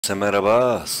Herkese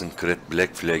merhaba, Secret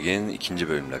Black Flag'in 2.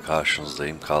 bölümle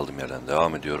karşınızdayım. Kaldığım yerden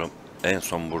devam ediyorum. En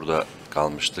son burada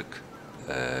kalmıştık.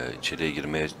 İçeriye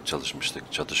girmeye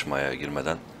çalışmıştık. Çatışmaya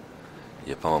girmeden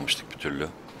yapamamıştık bir türlü.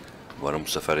 Umarım bu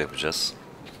sefer yapacağız.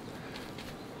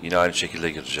 Yine aynı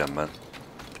şekilde gireceğim ben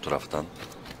bu taraftan.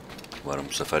 Umarım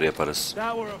bu sefer yaparız.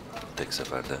 Tek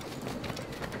seferde.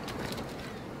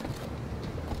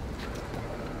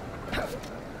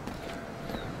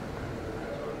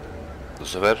 Bu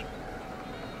sefer...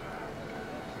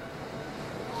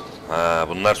 Ha,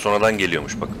 bunlar sonradan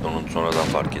geliyormuş. Bakın onu sonradan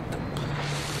fark ettim.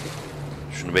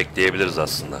 Şunu bekleyebiliriz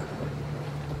aslında.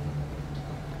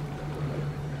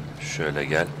 Şöyle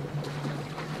gel.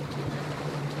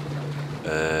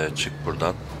 Çık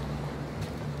buradan.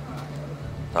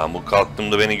 Tamam, bu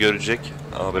kalktığımda beni görecek.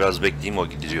 Ama biraz bekleyeyim, o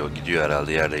gidiyor. Gidiyor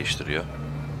herhalde, yer değiştiriyor.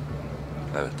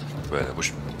 Evet, böyle.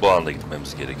 Bu anda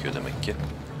gitmemiz gerekiyor demek ki.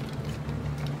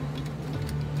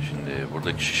 Şimdi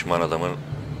buradaki şişman adamın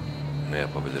ne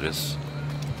yapabiliriz?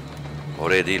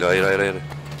 Oraya değil, hayır hayır hayır.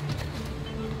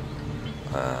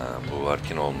 Ha, bu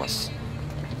varken olmaz.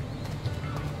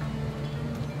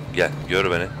 Gel,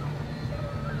 gör beni.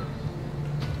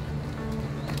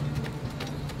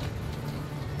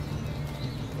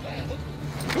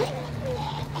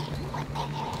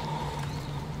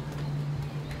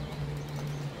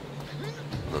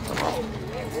 Bu da tamam.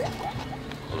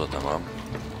 Bu da tamam.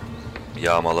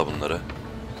 Yağmala bunları.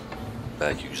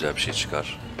 Belki güzel bir şey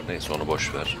çıkar. Neyse, onu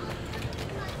boş ver.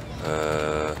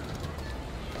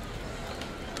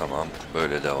 Tamam,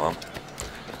 böyle devam.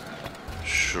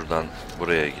 Şuradan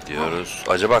buraya gidiyoruz.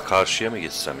 Acaba karşıya mı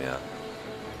geçsem ya?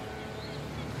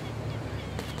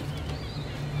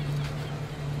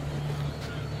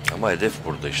 Ama hedef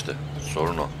burada işte.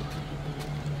 Sorun o.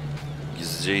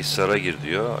 Gizlice Hisar'a gir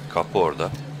diyor. Kapı orada.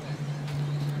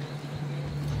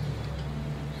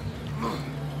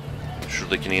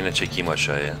 Şuradakini yine çekeyim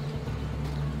aşağıya.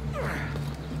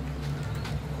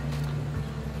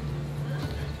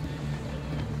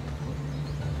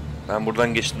 Ben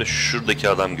buradan geçtiğimde şuradaki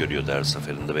adam görüyordu her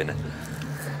seferinde beni.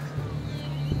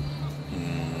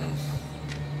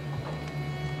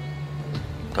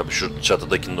 Tabii şu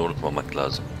çatıdakini de unutmamak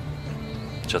lazım.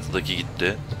 Çatıdaki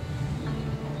gitti.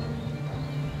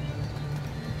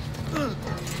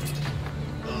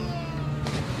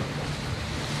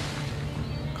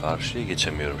 Karşıya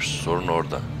geçemiyorum. Sorun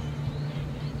orada.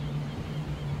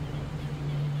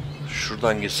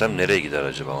 Şuradan girsem nereye gider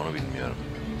acaba, onu bilmiyorum.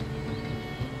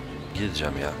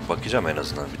 Gideceğim ya. Bakacağım en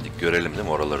azından. Bir görelim değil mi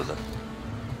oraları da.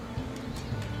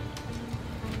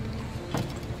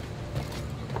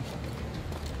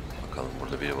 Bakalım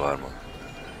burada biri var mı?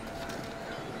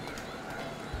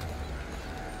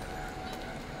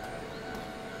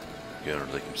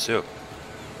 Görünürde kimse yok.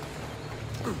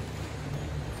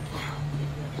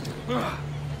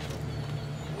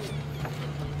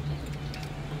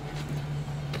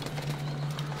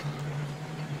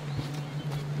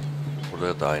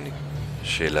 Burada da aynı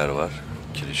şeyler var.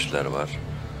 Kirişler var.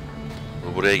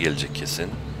 Bu buraya gelecek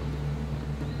kesin.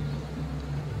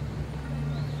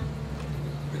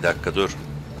 Bir dakika dur.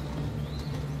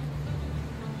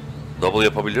 Double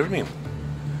yapabilir miyim?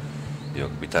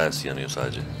 Yok, bir tanesi yanıyor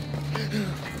sadece.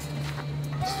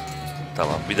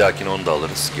 Tamam, bir dahakine onu da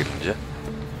alırız gelince.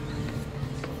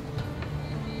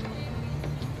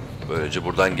 Böylece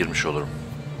buradan girmiş olurum.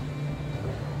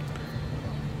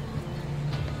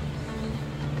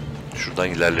 Şuradan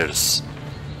ilerleriz.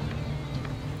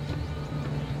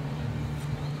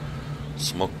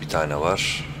 Smoke bir tane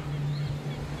var.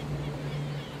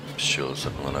 Bir şey olursa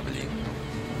kullanabileyim.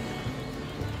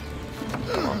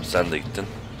 Tamam, sen de gittin.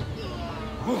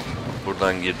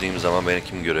 Buradan girdiğim zaman beni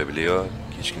kim görebiliyor?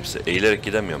 Hiç kimse. Eğilerek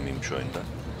gidemiyor muyum şu oyunda?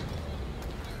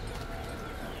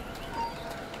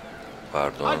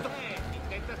 Pardon.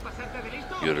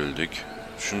 Görüldük.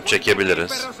 Şunu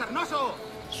çekebiliriz.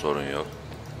 Sorun yok.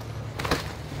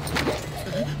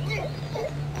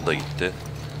 Bu da gitti.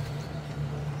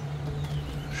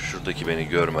 Şuradaki beni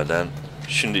görmeden.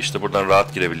 Şimdi işte buradan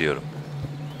rahat girebiliyorum.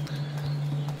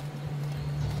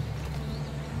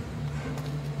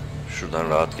 Şuradan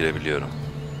rahat girebiliyorum.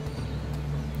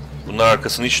 Bunlar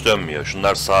arkasını hiç dönmüyor.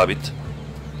 Şunlar sabit.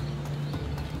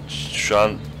 Şu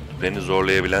an beni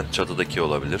zorlayabilen çatıdaki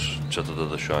olabilir.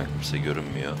 Çatıda da şu an kimse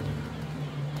görünmüyor.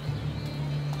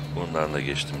 Bundan da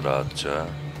geçtim rahatça.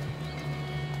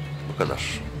 Bu kadar.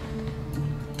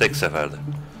 Tek seferde.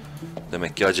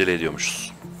 Demek ki acele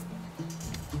ediyormuşuz.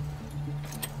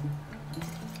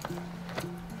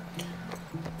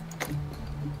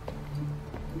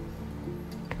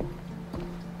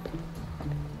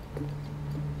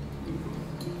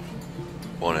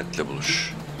 Bonnetle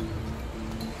buluş.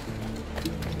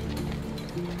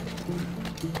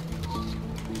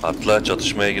 Atla,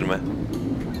 çatışmaya girme.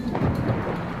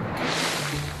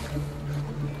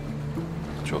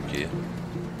 Çok iyi.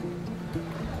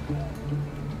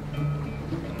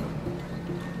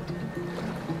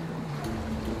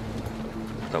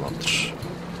 Tamamdır.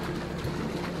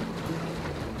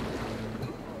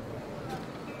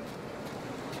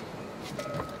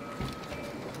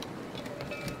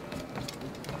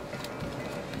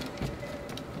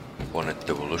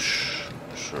 Bonette buluş.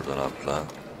 Şuradan atla.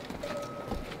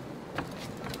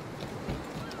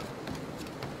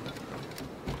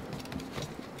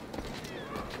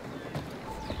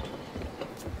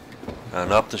 Ha,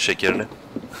 ne yaptın şekerini?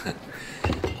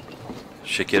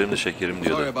 Şekerim de şekerim Sorry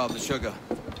diyordu. about the sugar.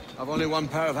 I've only one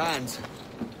pair of hands.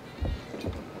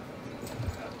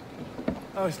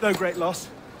 Oh, it's no great loss.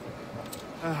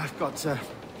 I've got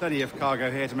plenty of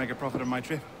cargo here to make a profit on my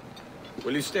trip.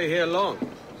 Will you stay here long?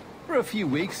 For a few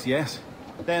weeks, yes.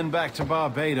 Then back to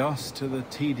Barbados, to the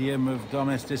tedium of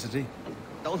domesticity.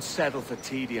 Don't settle for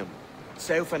tedium.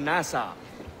 Sail for Nassau.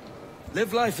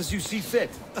 Live life as you see fit.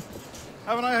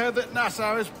 Haven't I heard that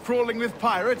Nassau is crawling with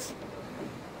pirates?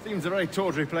 Seems a very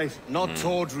tawdry place. Not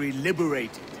tawdry,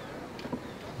 liberated.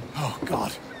 Oh,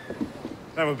 God.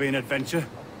 That would be an adventure.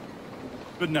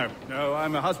 But no,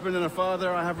 I'm a husband and a father.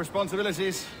 I have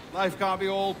responsibilities. Life can't be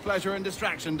all pleasure and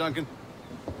distraction, Duncan.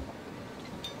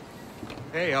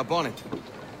 Hey, our bonnet.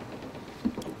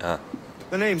 Ha,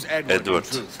 The name's Edward. Edward.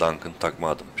 in truth. Duncan takma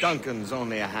adımmış. Duncan's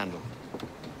only a handle.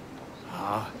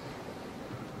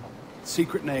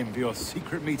 Secret name for your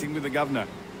secret meeting with the governor.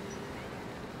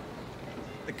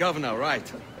 The governor,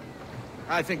 right.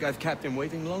 I think I've kept him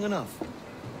waiting long enough.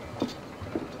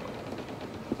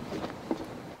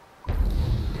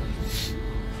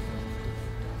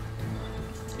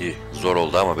 İyi. Zor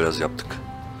oldu ama biraz yaptık.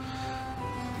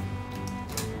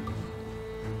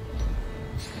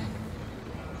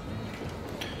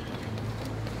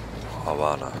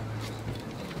 Havana.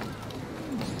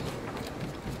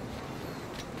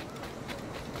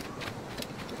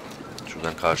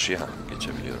 Şuradan karşıya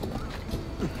geçebiliyorum.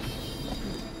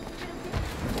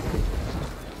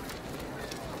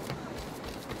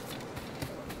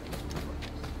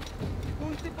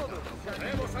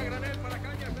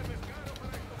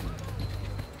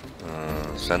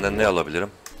 Senden ne alabilirim?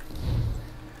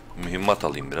 Mühimmat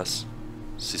alayım biraz.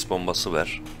 Sis bombası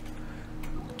ver.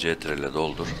 CTRL'e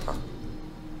doldur.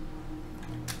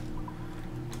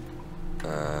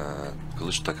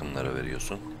 Kılıç takımları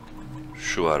veriyorsun.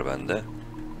 Şu var bende.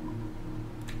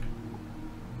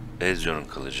 Ezio'nun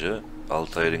kılıcı,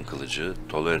 Altair'in kılıcı,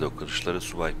 Toledo kılıçları,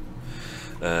 subay.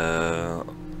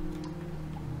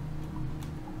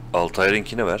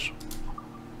 Altair'inkini ver.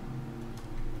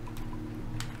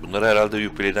 Bunları herhalde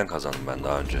Uplay'den kazandım ben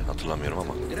daha önce. Hatırlamıyorum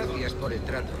ama.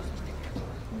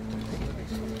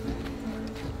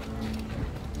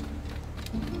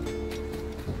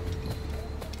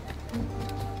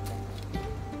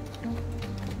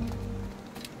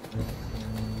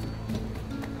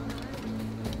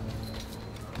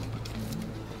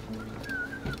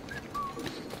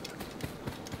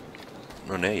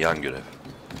 O ne? Yan görev.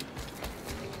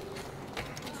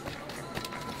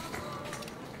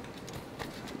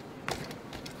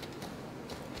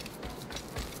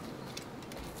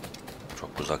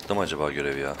 Çok uzakta mı acaba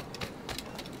görev ya?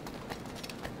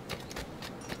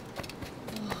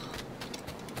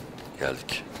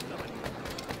 Geldik.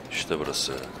 İşte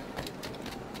burası.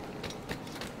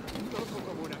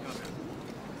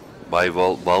 Bay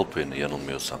Valpyne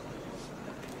yanılmıyorsam.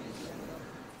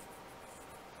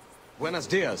 Buenos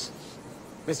dias.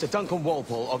 Mr. Duncan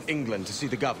Walpole of England to see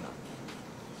the governor.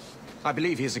 I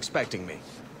believe he is expecting me.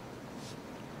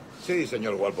 Sí,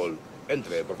 señor Walpole.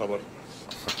 Entre, por favor.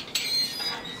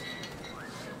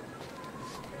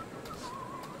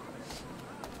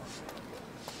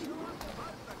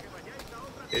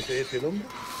 ¿Ese es el hombre?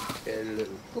 El...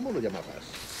 ¿Cómo lo llamabas?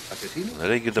 ¿Asesino?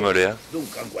 Nereye girdim öyle ya?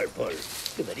 Duncan Walpole.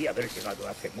 Debería haber llegado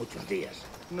hace muchos días.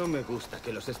 No me gusta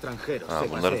que los extranjeros Ah, se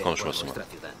bunların paseen por konuşması mı? nuestra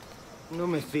ciudad. No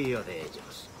me fío de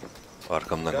ellos.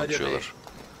 Arkamdan konuşuyorlar.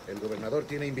 El gobernador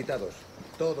tiene invitados.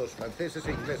 Todos franceses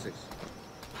e ingleses.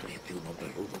 Parece un hombre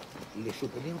rudo. Le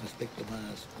suponía un aspecto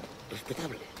más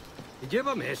respetable.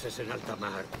 Lleva meses en alta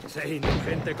mar. Sé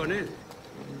indulgente con él.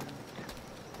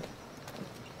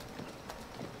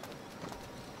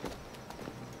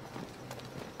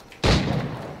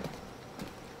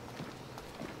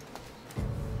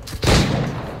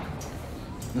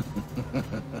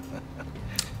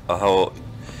 Aha o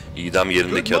idam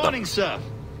yerindeki Good adam. morning, sir.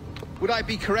 Would I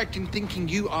be correct in thinking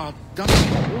you are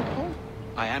Duncan Walpole?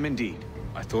 I am indeed.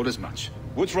 I thought as much.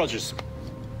 Woods Rogers.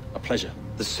 A pleasure.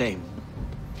 The same.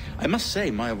 I must say,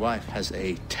 my wife has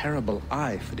a terrible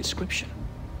eye for description.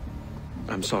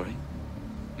 I'm sorry.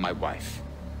 My wife.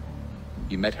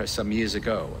 You met her some years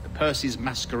ago at the Percy's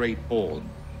Masquerade Ball.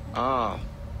 Ah,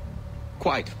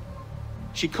 quite.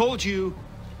 She called you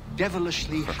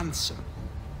devilishly handsome.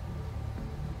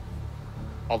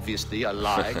 Obviously a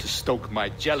lie to stoke my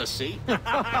jealousy.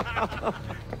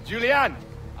 Julianne,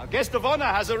 our guest of honor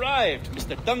has arrived,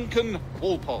 Mr. Duncan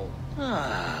Walpole.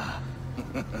 Ah.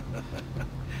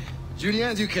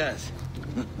 Julien Ducasse.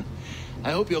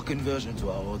 I hope your conversion to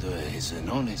our order is an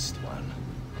honest one.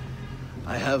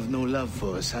 I have no love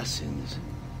for assassins,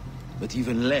 but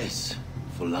even less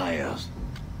for liars.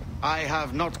 I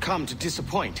have not come to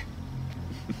disappoint.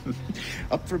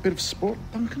 Up for a bit of sport,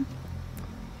 Duncan?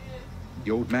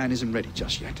 The old man isn't ready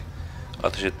just yet.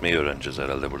 Ateş etmeyi öğreneceğiz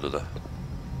herhalde burada da.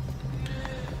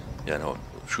 Yani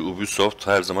şu Ubisoft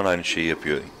her zaman aynı şeyi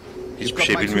yapıyor. Hiçbir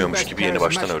şey bilmiyormuş gibi yeni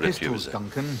baştan öğretiyor bize.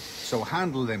 Duncan, so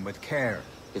handle them with care.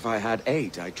 If I had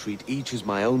 8, I'd treat each as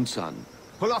my own son.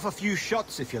 Pull off a few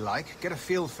shots if you like. Get a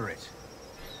feel for it.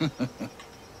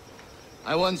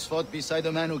 I once fought beside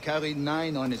a man who carried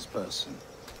 9 on his person.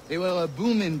 They were a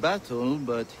boom in battle,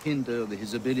 but hindered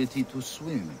his ability to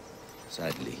swim,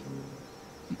 sadly.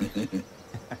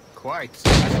 Quite.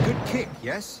 That's a good kick,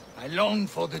 yes? I long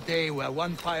for the day where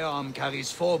one firearm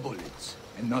carries 4 bullets,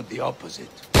 and not the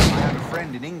opposite. I have a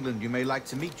friend in England you may like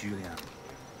to meet, Julian.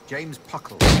 James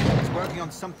Puckle. He's working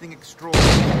on something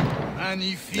extraordinary.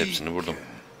 Magnifique. Hepsini vurdum.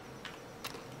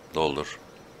 Doldur.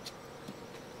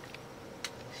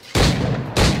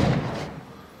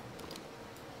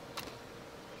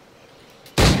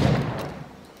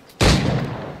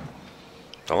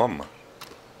 Tamam mı?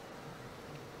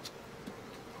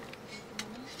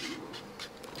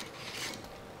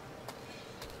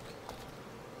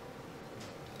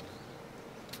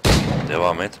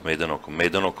 Devam et, meydan oku.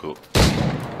 Meydan oku.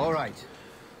 All right.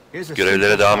 Here's a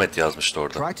Görevlere devam et yazmıştı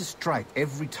orada. Try to strike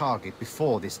every target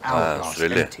before this Ha, hourglass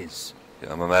süreli. empties.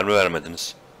 Ya ama mermi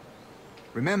vermediniz.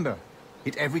 Remember,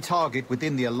 hit every target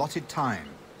within the allotted time.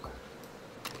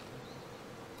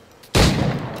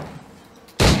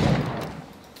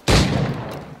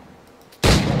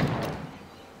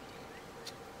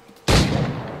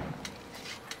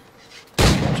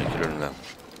 Çekil önünden.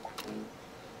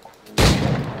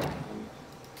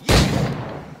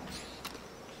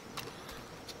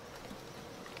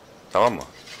 Tamam mı?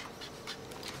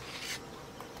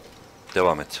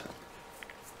 Devam et.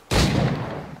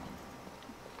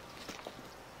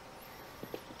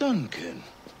 Duncan,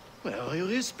 where are your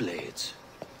wrist blades?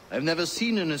 I've never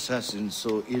seen an assassin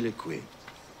so ill-equipped.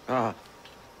 Ah,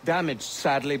 damaged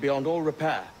sadly beyond all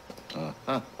repair.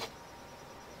 Uh-huh.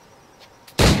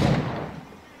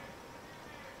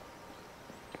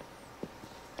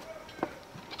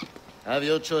 Have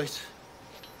your choice.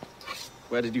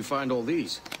 Where did you find all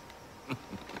these?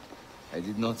 I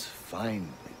did not find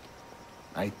them.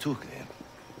 I took them.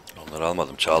 Onları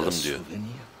almadım, çaldım As a diyor. souvenir.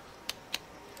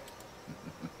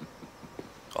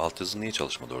 Altyazı niye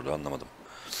çalışmadı orada anlamadım.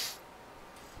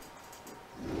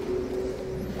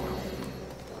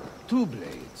 Two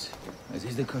blades, as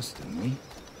is the custom, eh?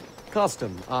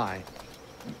 Custom, aye.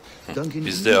 Duncan,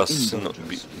 Biz de your Assassin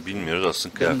indulgence. bilmiyoruz, Assassin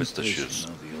kıyafeti taşıyoruz.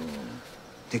 Demonstration of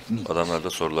your technique. Adamlar da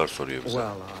sorular soruyor bize.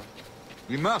 Well,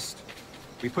 We must.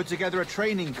 We put together a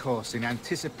training course in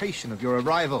anticipation of your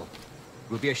arrival.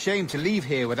 We'll be ashamed to leave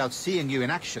here without seeing you in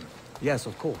action. yes,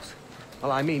 of course.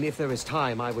 Well, I mean, if there is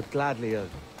time, I would gladly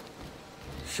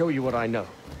show you what I know.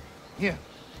 Here,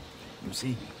 you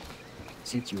see,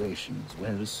 situations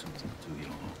well suited to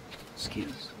your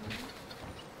skills.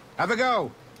 Have a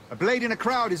go. A blade in a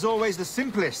crowd is always the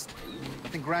simplest.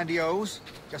 Nothing grandiose,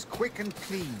 just quick and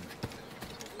clean.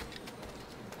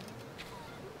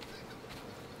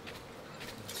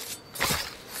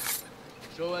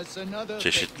 Show us another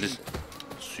Çeşitli technique.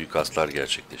 suikastlar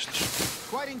gerçekleştir.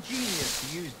 Quite ingenious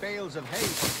to use bales of hay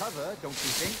for cover, don't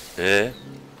you think?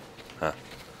 Ha.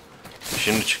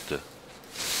 Şimdi çıktı.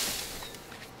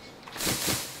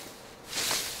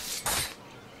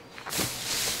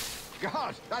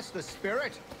 God, that's the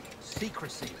spirit.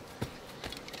 Secrecy.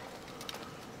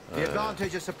 The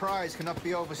advantage of surprise cannot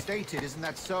be overstated, isn't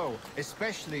that so?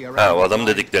 Especially around... Ha, o adamın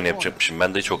the dediklerini corner. yapacakmışım.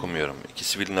 Ben de hiç okumuyorum. İki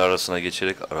sivilin arasına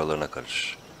geçerek aralarına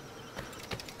karış.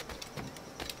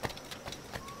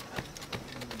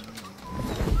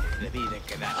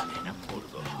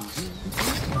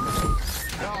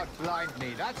 God blind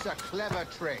me, that's a clever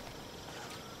trick.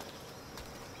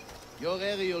 Your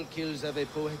aerial kills have a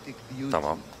poetic beauty.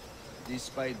 Tamam.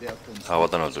 Despite their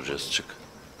Havadan öldüreceğiz. Çık.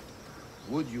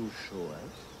 Would you show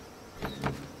us?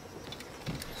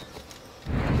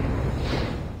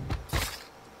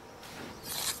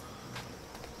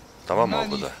 Tamam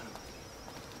mı bu da?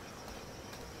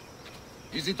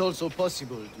 Is it also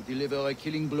possible to deliver a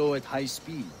killing blow at high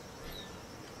speed?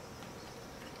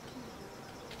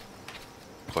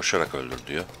 Koşarak öldür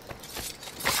diyor.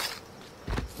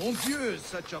 Mon Dieu,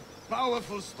 such a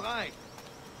powerful strike.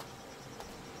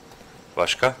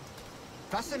 Başka?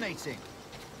 Fascinating.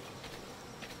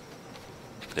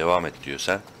 Devam et diyor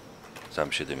sen. Sen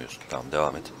bir şey demiyorsun. Tamam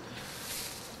devam et.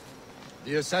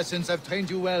 The assassins have trained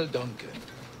you well, Duncan.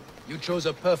 You chose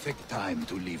a perfect time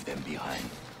to leave them behind.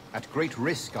 At great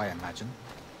risk, I imagine.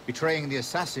 Betraying the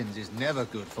assassins is never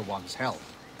good for one's health.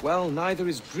 Well, neither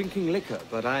is drinking liquor,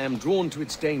 but I am drawn to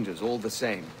its dangers all the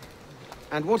same.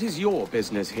 And what is your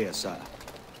business here, sir?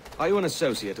 Are you an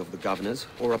associate of the governor's,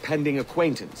 or a pending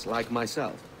acquaintance like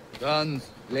myself? Guns,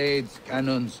 blades,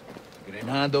 cannons,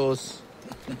 grenados.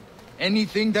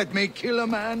 Anything that may kill a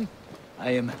man,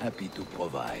 I am happy to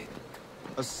provide.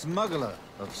 A smuggler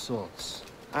of sorts.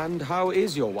 And how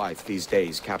is your wife these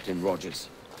days, Captain Rogers?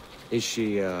 Is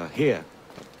she, here,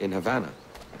 in Havana?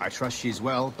 I trust she's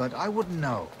well, but I wouldn't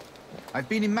know. I've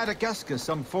been in Madagascar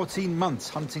some 14 months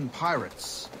hunting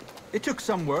pirates. It took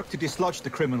some work to dislodge the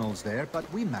criminals there, but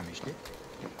we managed it.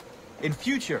 In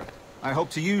future, I hope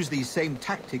to use these same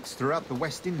tactics throughout the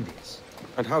West Indies.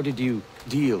 And how did you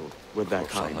deal with that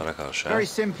kind? Korsanlara karşı. Very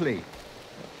simply.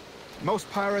 Most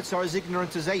pirates are as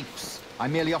ignorant as apes. I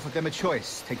merely offered them a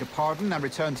choice. Take a pardon and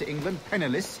return to England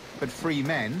penniless, but free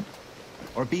men.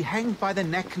 Or be hanged by the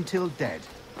neck until dead.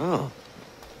 Oh.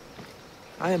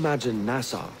 I imagine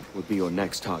Nassau would be your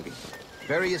next target.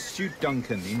 Very astute,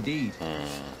 Duncan, indeed.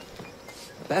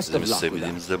 Best Bizim of luck with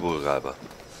that. istediğimiz de bu galiba.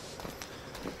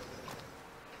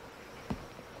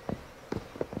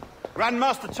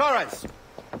 Grandmaster Torres!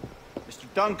 Mr.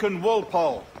 Duncan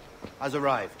Walpole has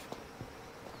arrived.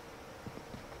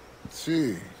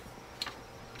 See.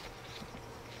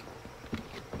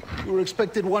 You were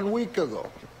expected 1 week ago.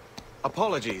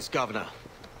 Apologies, Governor.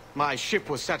 My ship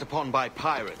was set upon by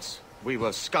pirates. We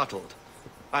were scuttled.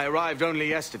 I arrived only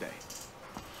yesterday.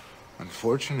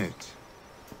 Unfortunate.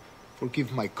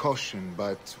 Forgive my caution,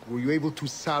 but were you able to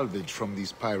salvage from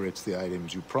these pirates the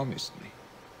items you promised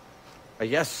me?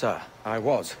 Yes, sir, I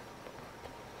was.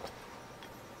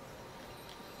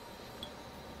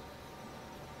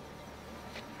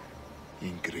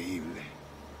 Increíble.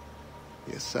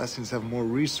 The assassins have more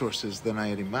resources than I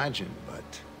had imagined,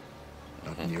 but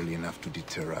not nearly enough to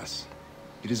deter us.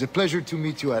 It is a pleasure to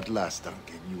meet you at last,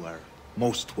 Duncan. You are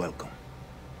most welcome.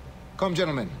 Come,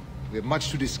 gentlemen. We have much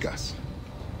to discuss.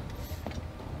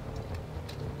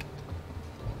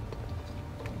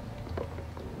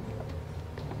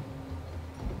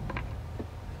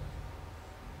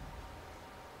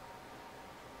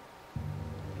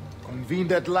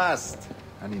 Convened at last,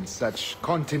 and in such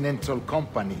continental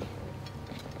company.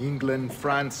 England,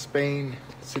 France, Spain,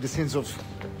 citizens of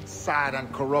sad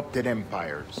and corrupted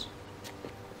empires.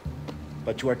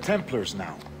 But you are Templars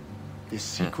now, the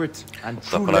secret and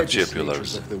true Tapınakçı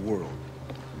legislators yapıyorlar of the world.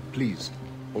 Please,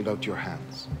 hold out your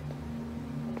hands.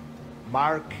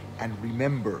 Mark and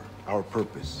remember our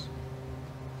purpose.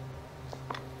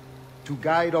 To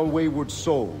guide all wayward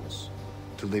souls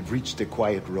till they've reached the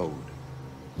quiet road.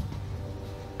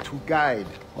 To guide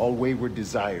all wayward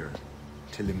desire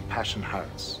till impassioned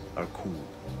hearts are cooled.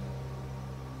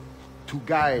 To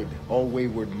guide all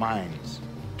wayward minds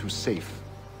to safe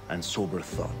and sober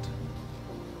thought.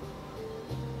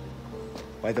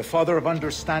 By the Father of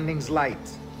Understanding's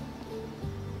light,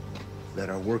 let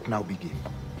our work now begin.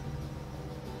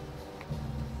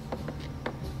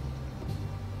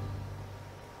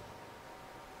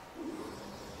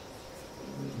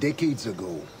 Decades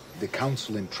ago, the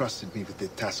Council entrusted me with the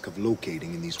task of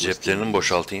locating in these West Ceplerini Indies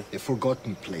boşaltayım. a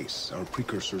forgotten place our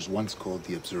precursors once called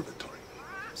the Observatory.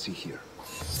 See here.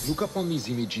 Look upon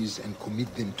these images and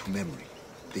commit them to memory.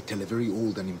 They tell a very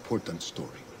old and important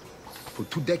story. For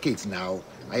 2 decades now,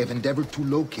 I have endeavored to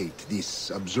locate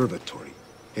this observatory,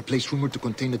 a place rumored to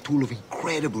contain a tool of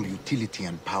incredible utility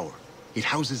and power. It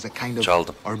houses a kind of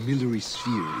Çaldım. armillary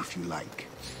sphere, if you like.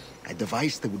 A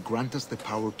device that would grant us the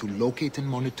power to locate and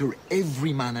monitor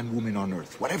every man and woman on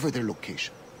Earth, whatever their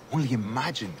location. Only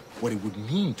imagine what it would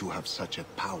mean to have such a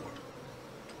power.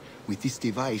 With this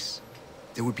device,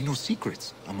 there would be no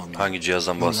secrets among us. Hangi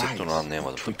cihazdan No bahsettiğini lies,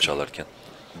 anlayamadım no tabii trickery. çalarken.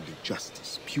 Only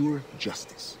justice, pure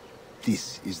justice.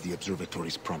 This is the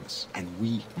observatory's promise, and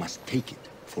we must take it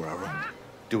for our own.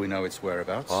 Do we know its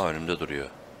whereabouts? Aa önümde duruyor.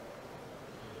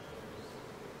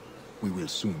 We will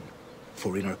soon.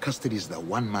 For in our custody is the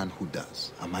one man who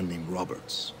does, a man named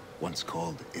Roberts, once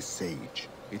called a sage.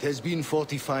 It has been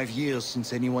 45 years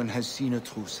since anyone has seen a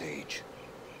true sage.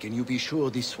 Can you be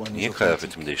sure this one is Niye authentic?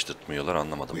 kıyafetimi değiştirtmiyorlar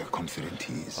anlamadım. We are confident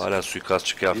he is. Hala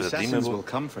suikastçı The kıyafeti değil mi assassins bu?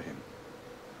 will come for him.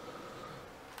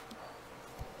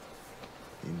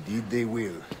 Indeed they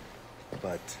will.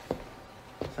 But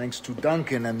thanks to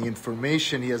Duncan and the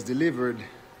information he has delivered,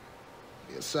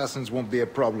 the assassins won't be a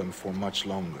problem for much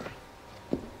longer.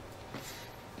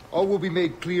 All will be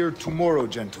made clear tomorrow,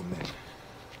 gentlemen,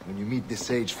 when you meet the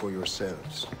sage for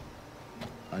yourselves.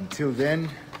 Until then,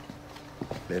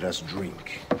 let us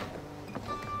drink.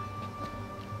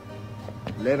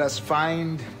 Let us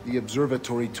find the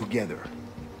observatory together.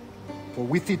 For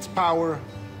with its power,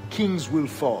 kings will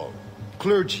fall,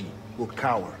 clergy will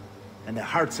cower, and the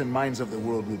hearts and minds of the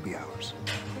world will be ours.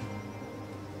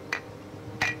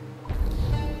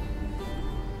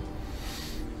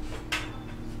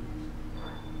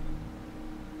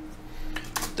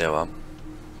 Devam.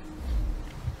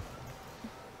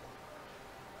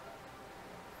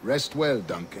 Rest well,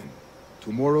 Duncan.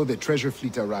 Tomorrow the treasure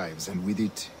fleet arrives, and with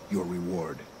it, your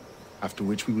reward. After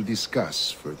which we will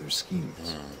discuss further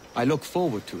schemes. I look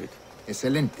forward to it.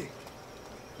 Excelente.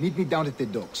 Meet me down at the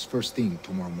docks first thing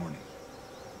tomorrow morning.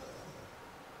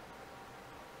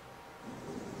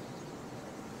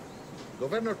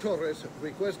 Governor Torres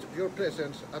requests your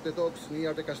presence at the docks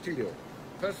near the Castillo.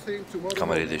 First thing tomorrow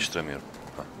Kamerayı morning. değiştiremiyorum.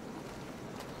 Ha.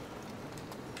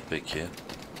 Peki.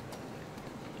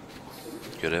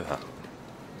 Görev ha.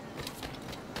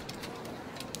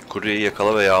 Kuryeyi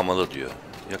yakala ve yağmala diyor.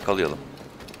 Yakalayalım.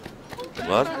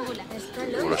 Bunlar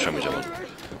uğraşamayacağım onu.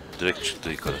 Direkt çıktı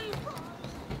yukarı.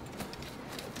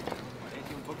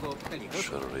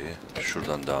 Şur orayı.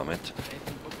 Şuradan devam et.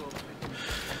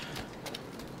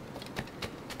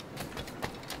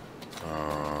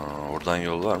 Oradan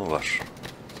yol var mı? Var.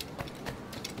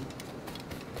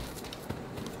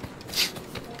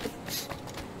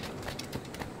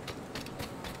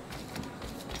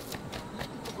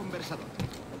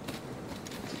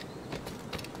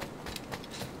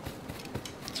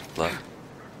 Tıkla.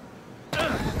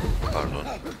 Pardon.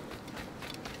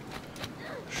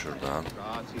 Şuradan.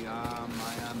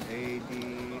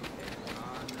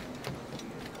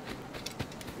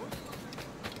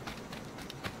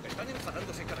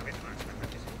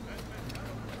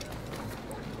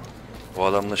 O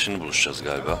adamla şimdi buluşacağız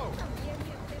galiba.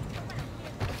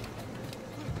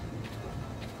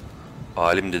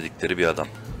 Alim dedikleri bir adam.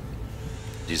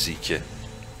 Dizi 2.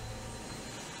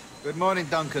 Good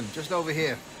morning, Duncan. Just over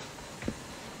here.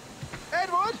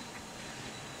 Edward!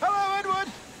 Hello, Edward!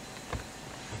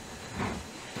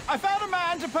 I found a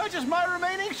man to purchase my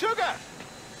remaining sugar.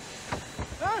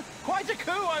 Quite a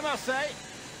coup, I must say.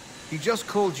 He just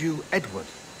called you Edward.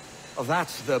 Oh,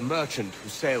 that's the merchant who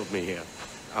sailed me here.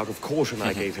 Out of caution,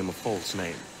 I gave him a false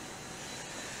name.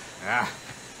 Ah,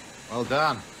 well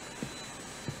done.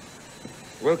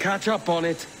 We'll catch up on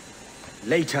it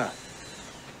later.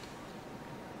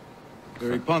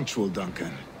 Very punctual,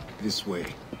 Duncan. This way.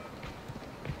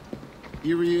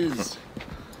 Here he is.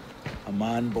 A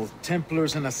man both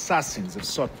Templars and Assassins have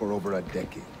sought for over a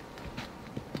decade.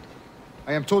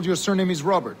 I am told your surname is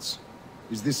Roberts.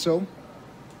 Is this so?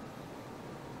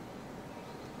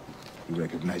 You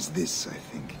recognize this, I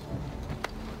think.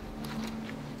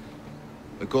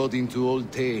 According to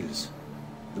old tales,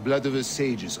 the blood of a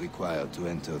sage is required to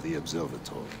enter the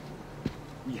observatory.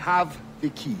 We have the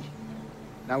key.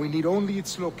 Now we need only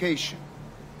its location.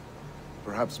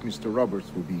 Perhaps Mr.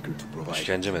 Roberts will be eager to provide it.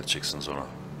 İşkence mi edeceksiniz ona?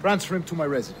 Transfer him to my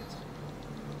residence.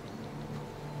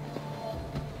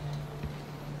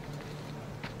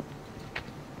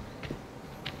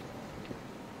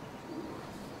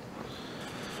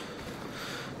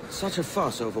 Such a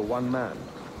fuss over one man.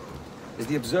 Is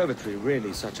the observatory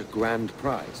really such a grand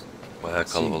prize? Bayağı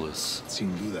kalabalığız.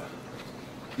 Sin duda.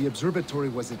 The observatory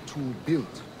was a tool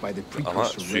built by the precursor Ama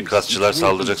race. suikastçılar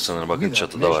saldıracak sanırım. Bakın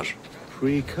Without çatıda measure. var.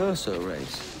 Precursor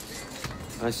race.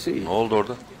 I see. Ne oldu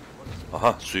orada?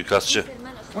 Aha, suikastçı.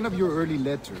 One of your early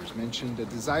letters mentioned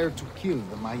a desire to kill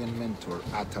the Mayan mentor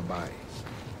Atabay.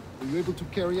 Were you able to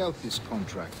carry out this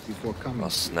contract before coming?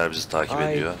 Aslında bizi takip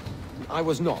ediyor. I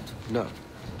was not, no.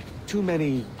 Too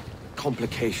many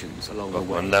complications along the Bak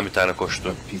way. önden bir tane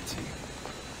koştu. Pity.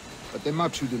 But the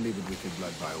much you delivered with the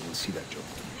blood vial will see that job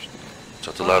finished.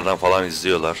 Çatılardan falan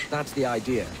izliyorlar. That's the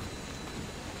idea.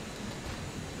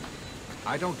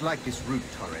 I don't like this route,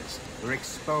 Torres. We're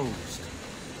exposed.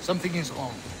 Something is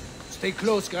wrong. Stay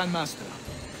close, Grandmaster.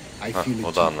 I Hah, feel it o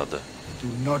da too. anladı.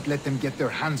 Do not let them get their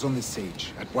hands on the sage,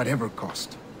 at whatever cost.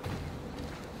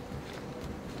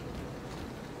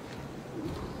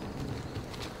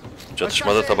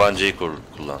 Çatışmada tabancayı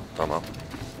kullan. Tamam.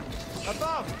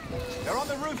 Above! They're on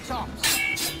the rooftops!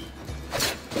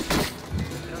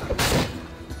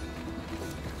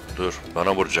 Dur,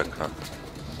 bana vuracak ha.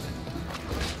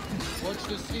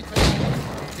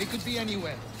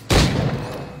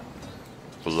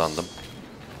 Kullandım.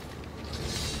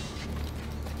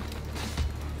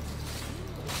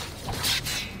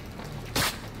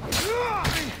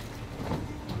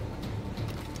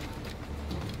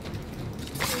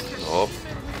 Hop.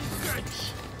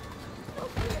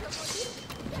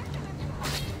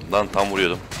 Lan tam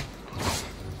vuruyordum.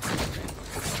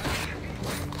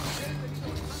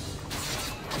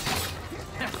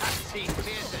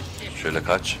 Şöyle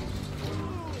kaç.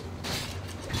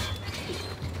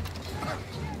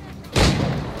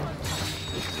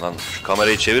 Lan şu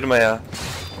kamerayı çevirme ya.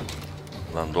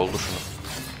 Lan doldur şunu.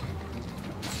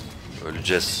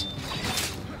 Öleceğiz.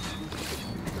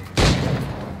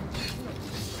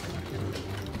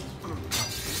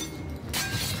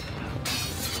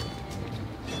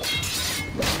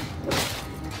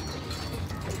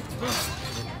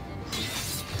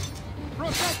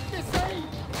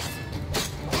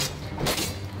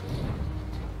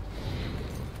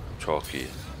 Çok iyi.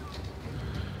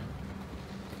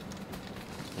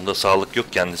 Bunda sağlık yok,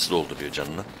 kendisi dolduruyor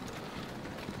canını.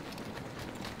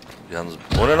 Yalnız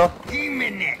o ne lan?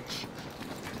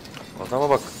 Adama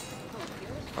bak.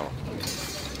 Tamam.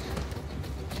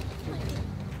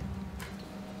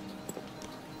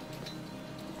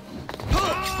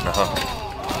 Aha.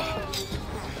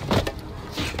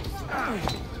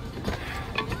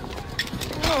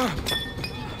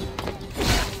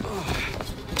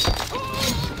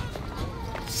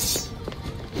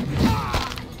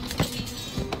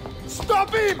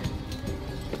 Stop him!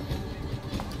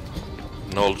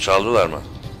 Ne oldu, çaldılar mı?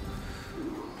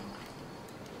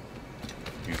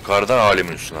 Yukarıdan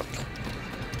alemin üstüne attı.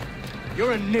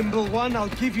 You're a nimble one, I'll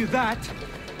give you that.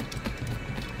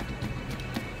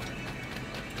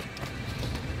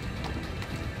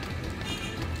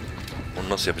 Onu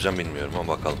nasıl yapacağım bilmiyorum ama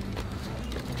bakalım.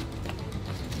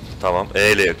 Tamam,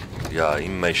 E ile ya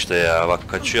inme işte ya, bak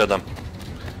kaçıyor adam.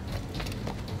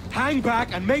 Hang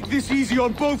back and make this easy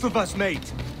on both of us, mate.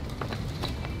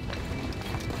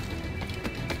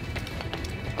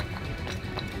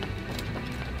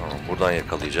 Tamam, buradan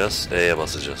yakalayacağız. E'ye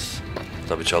basacağız.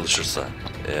 Tabii çalışırsa.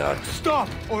 E artık. Stop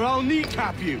or I'll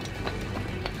kneecap you.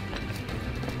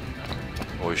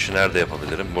 O işi nerede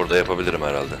yapabilirim? Burada yapabilirim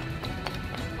herhalde.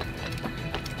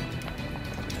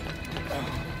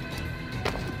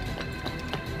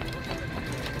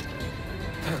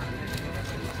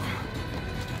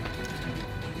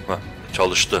 Heh,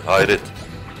 çalıştı, hayret.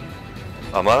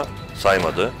 Ama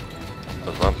saymadı.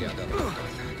 O zaman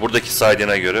buradaki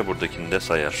saydığına göre buradakini de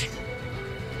sayar.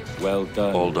 Well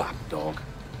done, Oldu. dog.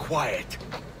 Quiet.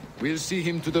 We'll see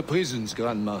him to the prisons,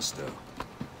 Grandmaster.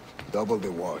 Double the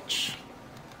watch.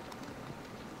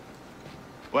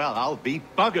 Well, I'll be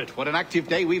buggered. What an active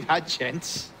day we've had,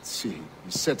 gents. See,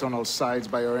 we're set on all sides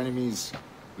by our enemies.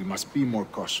 We must be more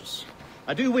cautious.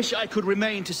 I do wish I could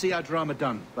remain to see our drama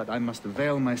done, but I must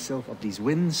avail myself of these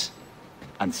winds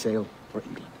and sail for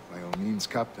England. By all means,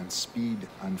 Captain, speed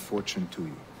and fortune to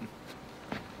you.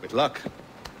 With luck,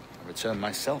 I return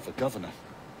myself a governor.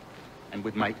 And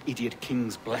with my idiot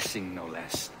king's blessing, no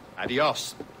less.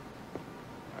 Adios.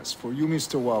 As for you,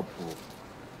 Mr. Walpole,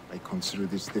 I consider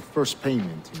this the first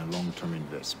payment in a long-term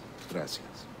investment.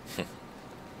 Gracias.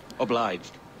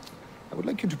 Obliged. I would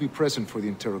like you to be present for the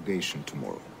interrogation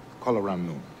tomorrow. Call around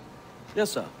noon.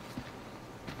 Yes, sir.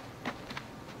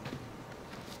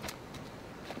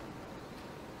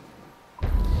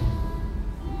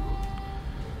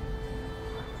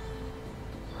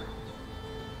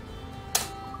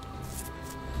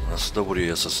 Nasıl da vuruyor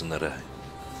yasasınlara.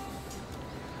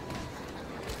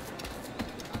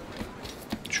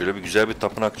 Şöyle bir güzel bir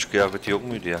tapınakçı kıyafeti yok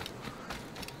muydu ya?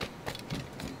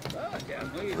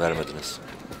 Vermediniz.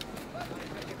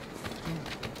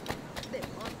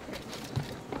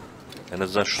 En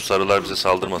azından şu sarılar bize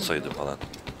saldırmasaydı falan.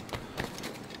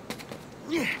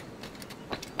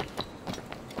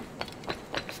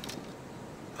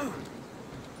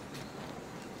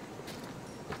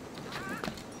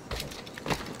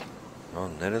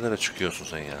 Lan nerelere çıkıyorsun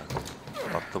sen ya?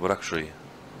 Atla, bırak şurayı.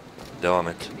 Devam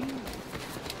et.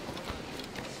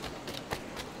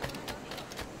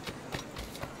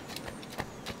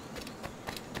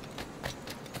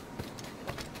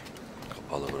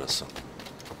 Kapalı burası.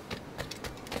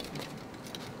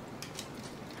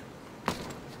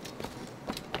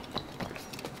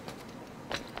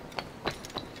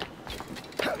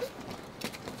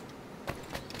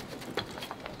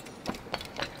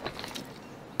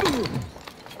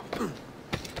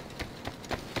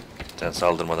 Sen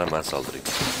saldırmadan ben saldırayım.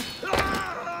 Stop!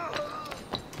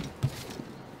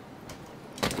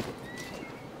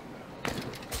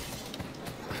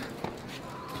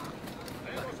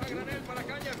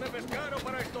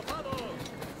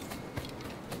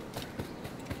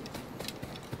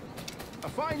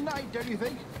 night, don't you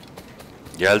think?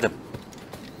 Geldim.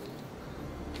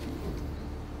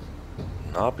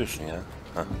 Ne yapıyorsun ya?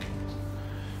 Ha?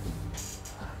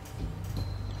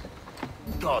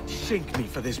 God sink me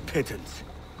for this pittance.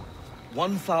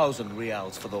 1,000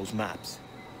 reals for those maps.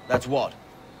 That's what?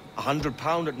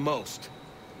 £100 at most.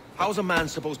 How's a man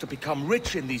supposed to become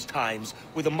rich in these times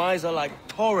with a miser like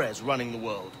Torres running the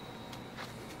world?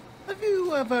 Have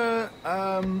you ever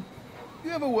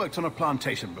worked on a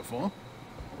plantation before?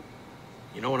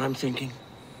 You know what I'm thinking?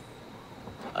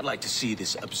 I'd like to see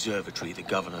this observatory the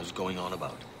governor's going on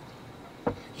about.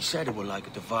 He said it were like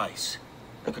a device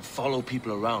that could follow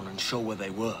people around and show where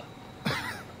they were.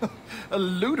 A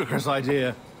ludicrous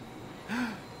idea.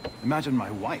 Imagine my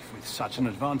wife with such an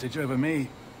advantage over me.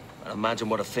 And imagine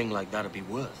what a thing like that'd be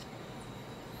worth.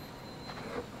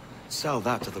 Sell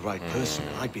that to the right person,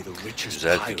 and I'd be the richest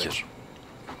Güzel pirate. fikir.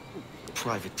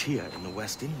 Privateer in the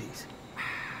West Indies.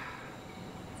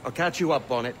 I'll catch you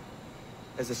up on it.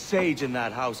 There's a sage in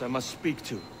that house I must speak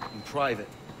to in private.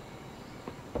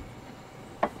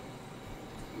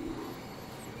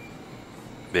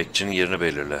 Bekçinin yerini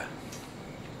belirle.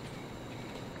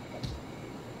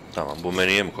 Tamam, bu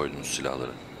menüye mi koydunuz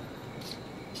silahları?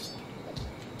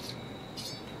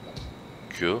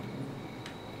 Q.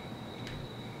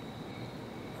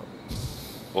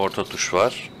 Orta tuş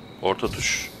var. Orta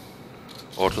tuş.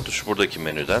 Orta tuş buradaki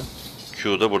menüden.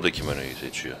 Q da buradaki menüyü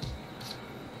seçiyor.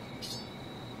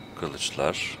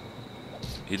 Kılıçlar.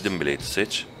 Hidden Blade'i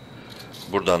seç.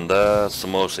 Buradan da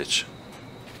Smoke seç.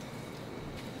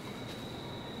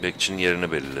 Bekçinin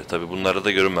yerini belirle. Tabi bunlara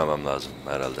da görünmemem lazım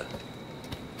herhalde.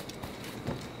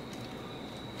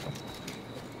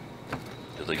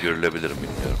 Ya da görülebilirim,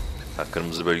 bilmiyorum. Ha,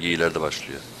 kırmızı bölge ileride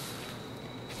başlıyor.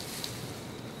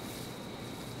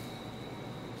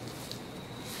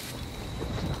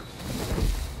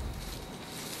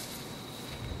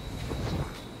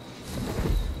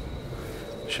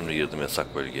 Şimdi girdim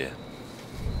yasak bölgeye.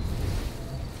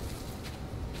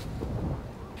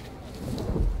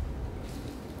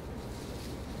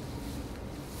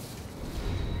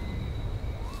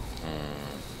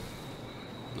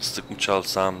 Islık mı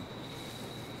çalsam?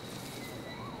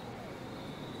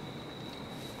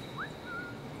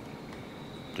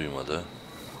 Duymadı.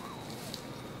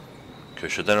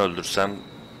 Köşeden öldürsem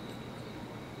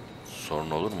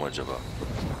sorun olur mu acaba?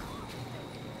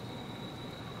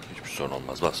 Hiçbir sorun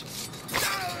olmaz. Bas.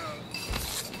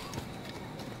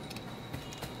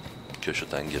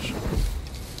 Köşeden gir.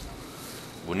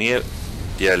 Bu niye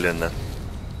diğerlerinden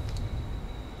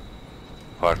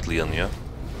farklı yanıyor?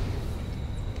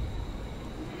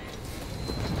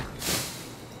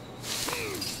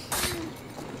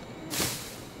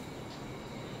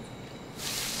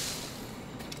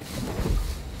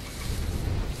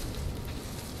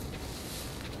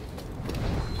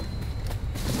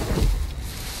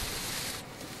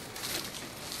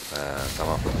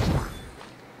 Tamam.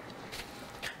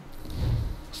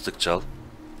 Islık çal.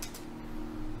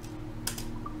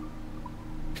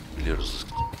 Biliyoruz.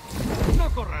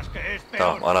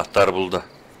 Tamam, anahtar buldu.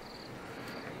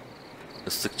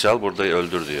 Islık çal, burada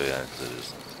öldür diyor yani.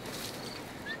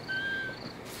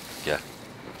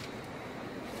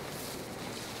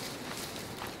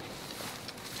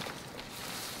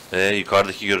 Gel.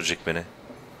 Yukarıdaki görecek beni.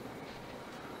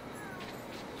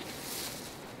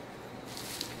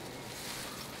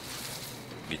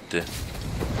 Bitti.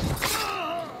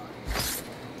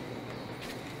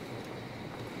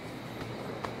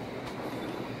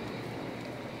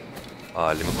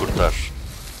 Halimi kurtar.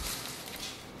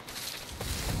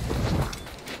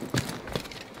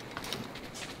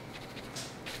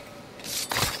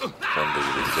 Sen de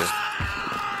güle.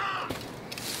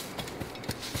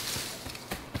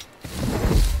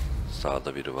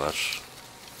 Sağda biri var.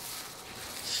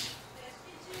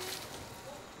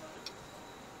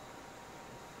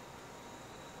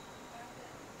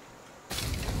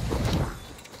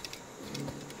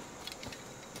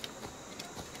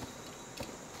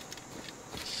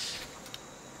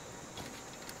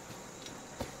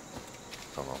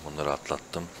 Tamam, bunları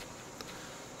atlattım.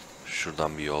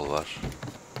 Şuradan bir yol var.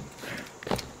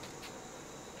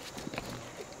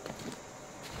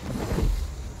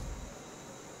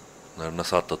 Bunları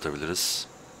nasıl atlatabiliriz?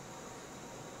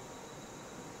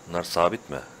 Bunlar sabit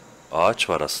mi? Ağaç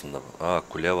var aslında.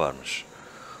 Kule varmış.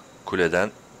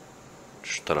 Kuleden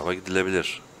şu tarafa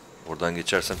gidilebilir. Buradan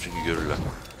geçersem çünkü görürler.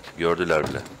 Gördüler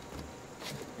bile.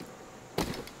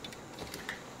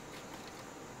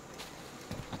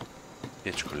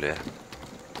 Geç kuleye.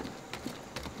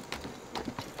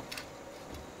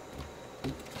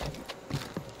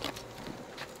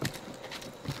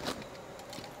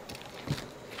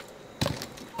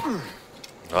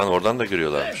 Lan oradan da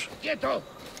görüyorlarmış. Quieto!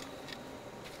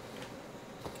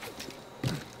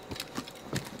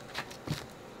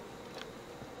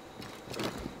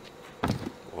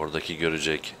 Oradaki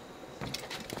görecek.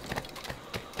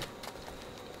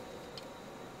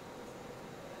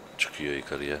 Çıkıyor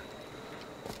yukarıya.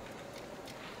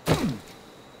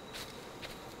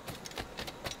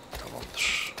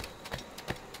 Tamamdır.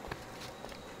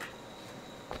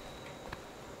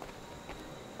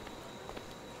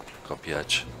 Kapıyı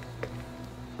aç.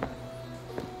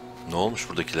 Ne olmuş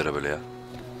buradakilere böyle ya?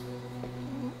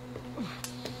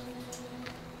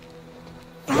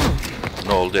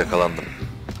 Ne oldu, yakalandım.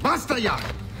 Basta ya!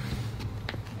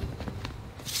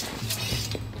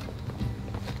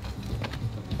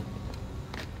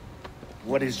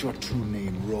 What is your true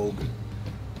name, rogue?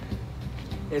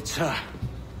 It's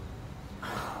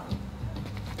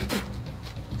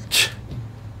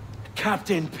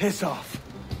Captain Piss Off.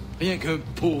 Rien qu'un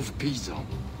pauvre paysan.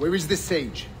 Where is the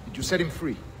sage? Did you set him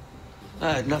free?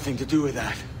 I had nothing to do with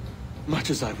that. Much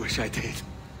as I wish I did.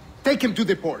 Take him to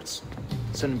the ports.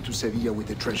 Send him to Sevilla with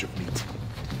the treasure fleet.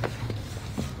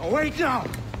 Oh, wait now!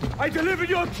 I delivered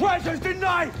your treasures, didn't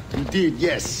I? You did,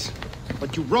 yes.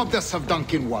 But you robbed us of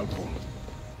Duncan Walpole.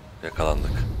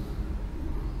 Yakalandık.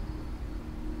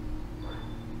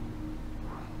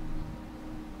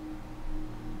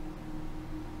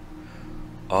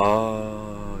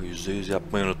 %100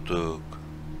 yapmayı unuttuk.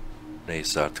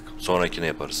 Neyse artık. Sonrakini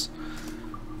yaparız.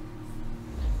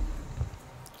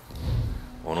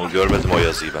 Onu görmedim, o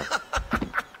yazıyı ben.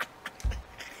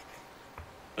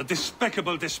 A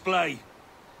despicable display.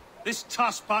 This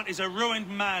tosspot is a ruined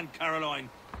man, Caroline.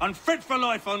 Unfit for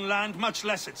life on land, much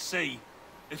less at sea.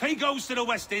 If he goes to the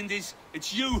West Indies,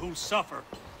 it's you who'll suffer.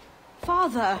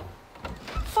 Father!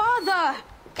 Father!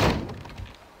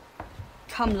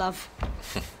 Come, love.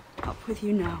 Up with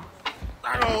you now.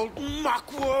 That old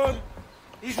muckworm!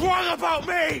 He's wrong about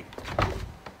me!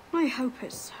 I hope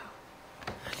it's so.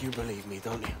 You believe me,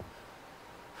 don't you?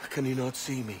 Can you not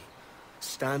see me?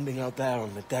 Standing out there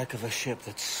on the deck of a ship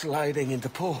that's sliding into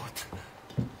port.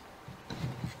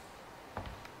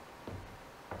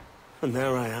 And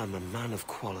there I am, a man of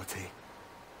quality.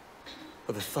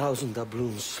 With 1,000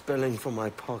 doubloons spilling from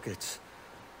my pockets.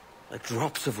 Like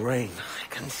drops of rain.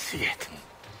 I can see it.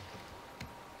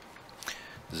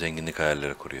 Zenginlik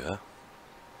hayalleri kuruyor ha.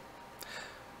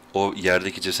 O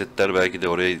yerdeki cesetler belki de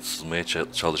oraya sızmaya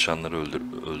çalışanları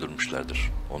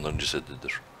öldürmüşlerdir. Onların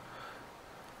cesedidir.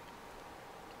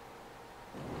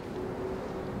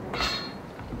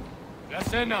 La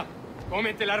cena!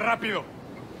 Cómetela rápido!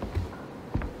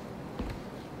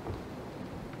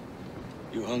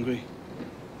 You hungry?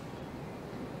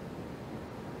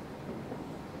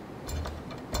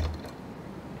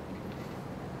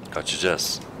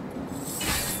 Kaçacağız.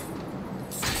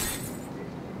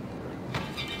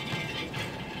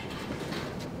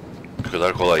 Bu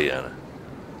kadar kolay yani.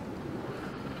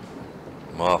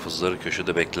 Muhafızları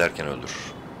köşede beklerken öldür.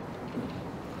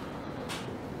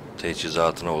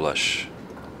 Teçhizatına ulaş.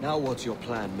 Now what's your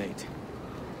plan, mate?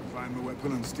 Find a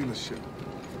weapon and steal a ship.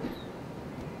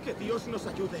 Que Dios nos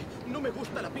ayude. No me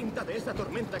gusta la pinta de esa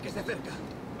tormenta que se acerca.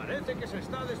 Parece que se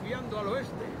está desviando al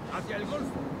oeste, hacia el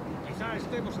Golfo. Quizá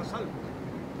estemos a salvo.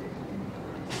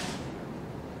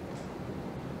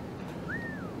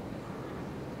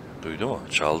 Duydu mu?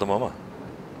 Çaldım ama.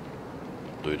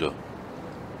 Duydu.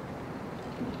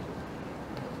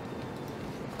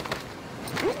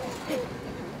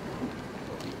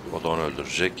 O da onu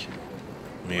öldürecek.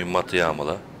 Mühimmatı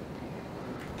yağmala.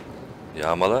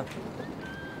 Yağmala.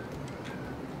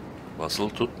 Basılı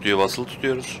tut diyor. Basılı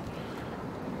tutuyoruz.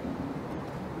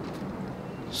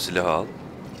 Silahı al.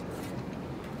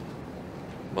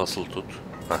 Basılı tut.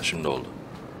 Hah, şimdi oldu.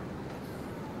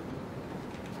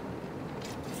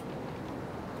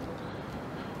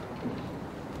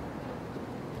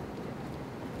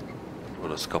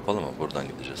 Burası kapalı mı? Buradan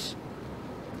gideceğiz.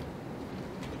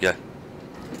 Gel.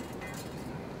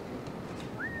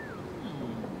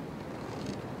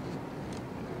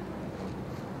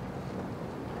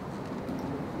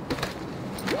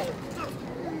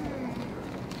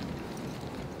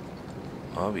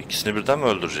 Abi ikisini birden mi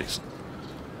öldüreceksin?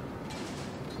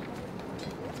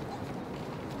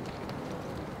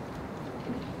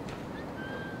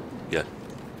 Gel.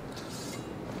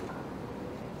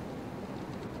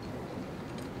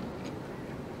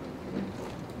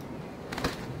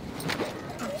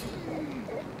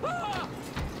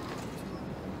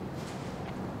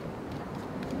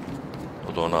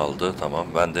 O da onu aldı. Tamam.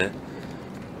 Ben de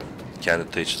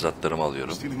kendi teçhizatlarımı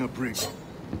alıyorum. Stealing a brig.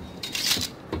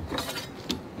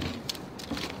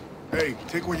 Hey,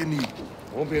 take what you need.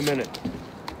 Won't be a minute.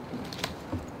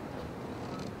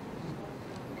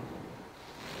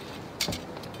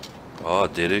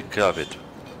 Aa, deri kıyafet.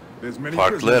 There's many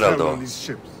Farklı prisoners herhalde held o. on these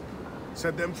ships.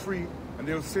 Set them free and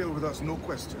they'll sail with us, no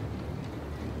question.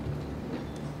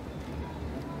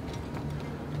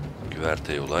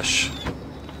 Güverteye ulaş.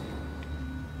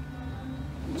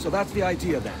 So that's the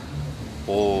idea then.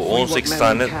 Oo, 18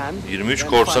 tane 23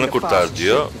 korsanı kurtar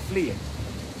diyor.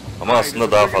 Ama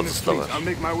aslında daha fazlası da var.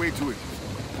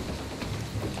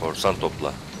 Korsan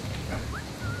topla.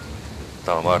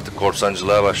 Tamam, artık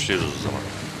korsancılığa başlıyoruz o zaman.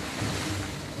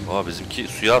 Aa, bizimki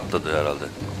suya atladı herhalde.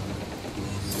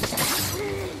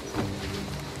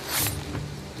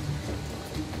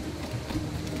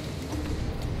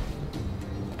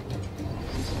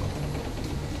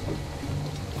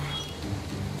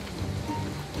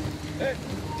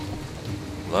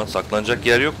 Lan saklanacak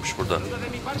yer yokmuş burada.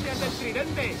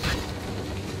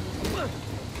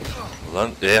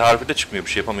 Lan E harfi de çıkmıyor,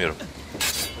 bir şey yapamıyorum.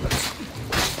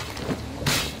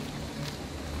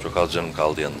 Çok az canım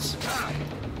kaldı yalnız.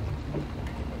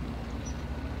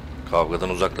 Kavgadan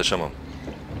uzaklaşamam.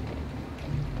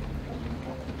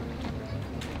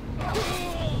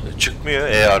 Çıkmıyor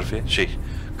E harfi,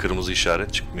 kırmızı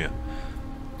işaret çıkmıyor.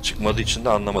 Çıkmadığı için de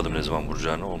anlamadım ne zaman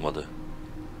vuracağını, olmadı.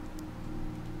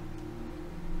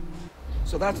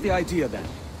 So that's the idea then.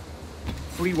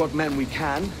 Free what men we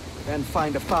can, then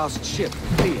find a fast ship,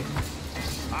 flee it.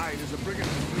 Aye, there's a brigand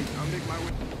fleet. I'll make my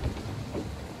way.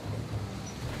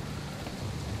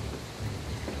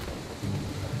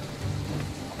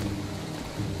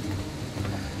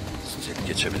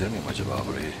 Geçebilir miyim acaba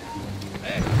burayı?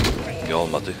 İyi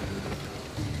olmadı.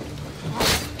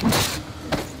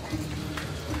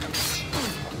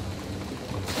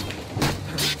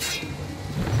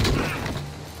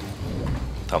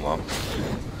 Tamam.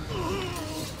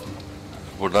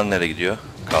 Buradan nereye gidiyor?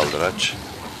 Kaldıraç.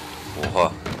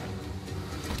 Oha.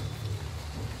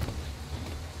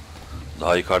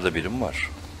 Daha yukarıda birim var.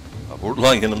 Ha,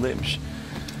 buradan yanımdaymış.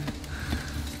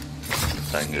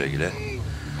 Sen güle güle.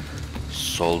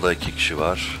 Solda 2 kişi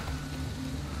var.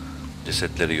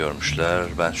 Cesetleri görmüşler.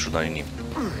 Ben şuradan ineyim.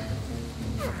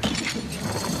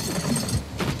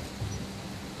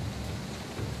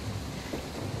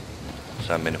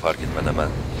 Sen beni fark etmeden ben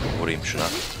vurayım şuna.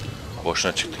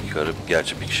 Boşuna çıktık yukarı.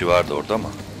 Gerçi bir kişi vardı orada ama.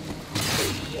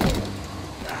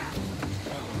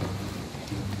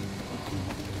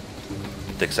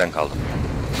 Tek sen kaldın.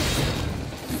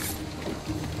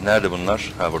 Nerede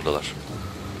bunlar? Ha, buradalar.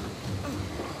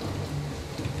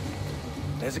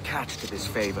 There's a catch to this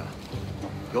favor.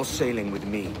 You're sailing with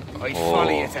me. I'd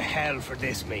follow you to hell for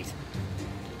this, mate.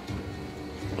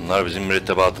 Bunlar bizim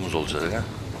mürettebatımız olacak ha.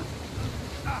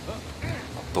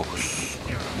 9.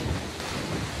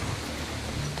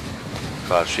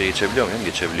 Karşıya geçebiliyor muyum?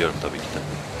 Geçebiliyorum tabii ki de.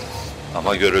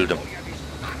 Ama görüldüm.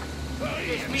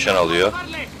 Nişan alıyor.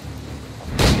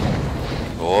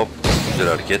 Hop, güzel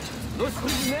hareket.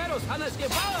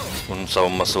 Bunun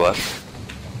savunması var.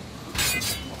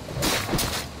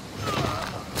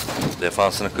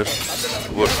 Defansını kır.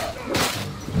 Vur.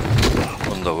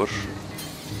 Bunu da vur.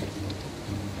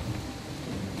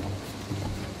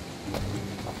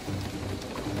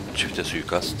 Çifte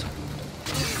suikast.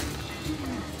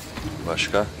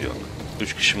 Başka? Yok.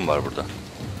 3 kişim var burada.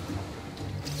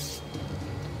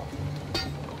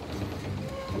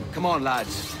 Come on,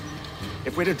 lads.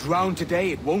 If we're to drown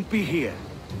today, it won't be here.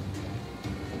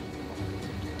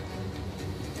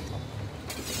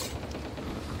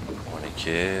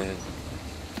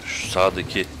 Şu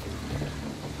sağdaki...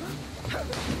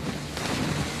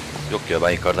 Yok ya, ben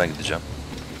yukarıdan gideceğim.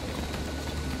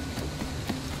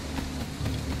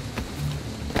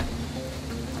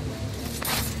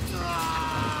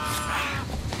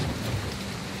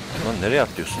 Lan nereye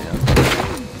atlıyorsun ya?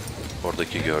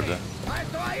 Oradaki gördü.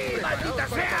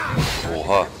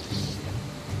 Oha.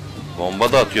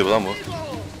 Bomba da atıyor lan bu.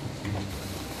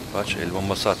 Kaç, el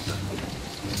bombası attı.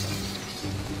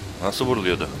 Nasıl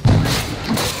vuruluyordu?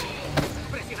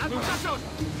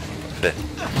 Be.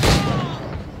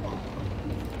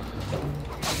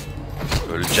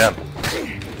 Öleceğim.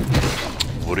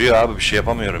 Vuruyor abi, bir şey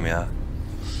yapamıyorum ya.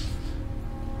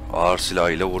 Ağır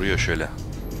silahıyla vuruyor şöyle.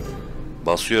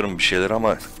 Basıyorum bir şeyler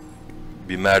ama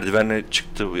bir merdivenle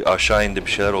çıktı, bir aşağı indi,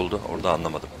 bir şeyler oldu. Orada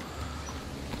anlamadım.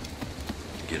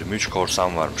 23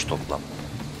 korsan varmış toplam.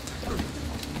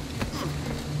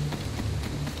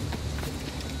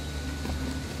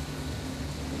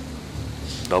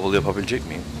 Double yapabilecek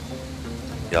miyim?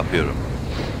 Yapıyorum.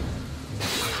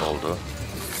 Oldu.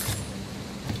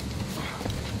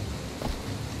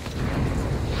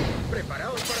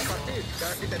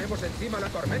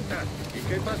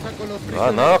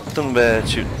 Ha, ne yaptın be?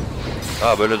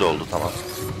 Ha, böyle de oldu, tamam.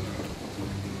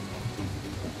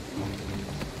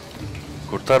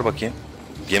 Kurtar bakayım.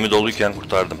 Gemi doluyken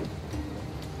kurtardım.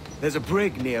 There's a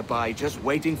brig nearby just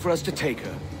waiting for us to take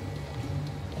her.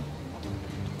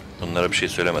 Bunlara bir şey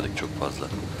söylemedik çok fazla.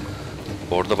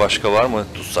 Orada başka var mı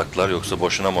tutsaklar, yoksa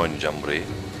boşuna mı oynayacağım burayı?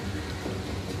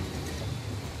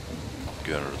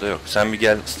 Görünürde yok. Sen bir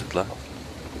gel ıslıkla.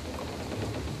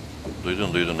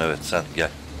 Duydun evet, sen gel.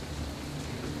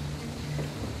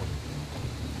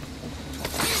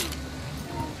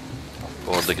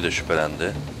 Oradaki de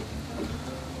şüphelendi.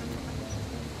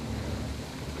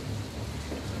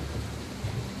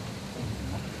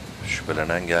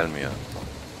 Şüphelenen gelmiyor.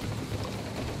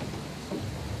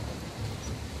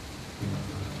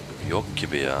 Yok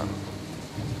gibi ya.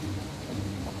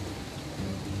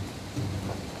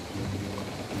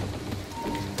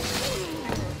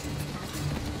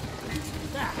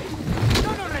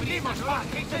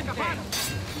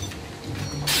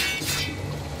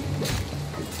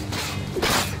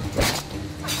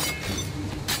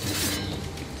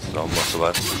 Savunması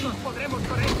var.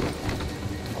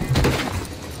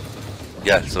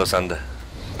 Gel, sıra sende.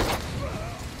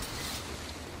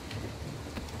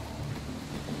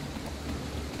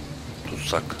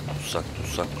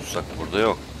 Tutsak burada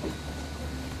yok.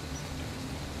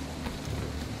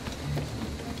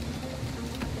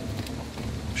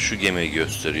 Şu gemiyi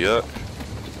gösteriyor.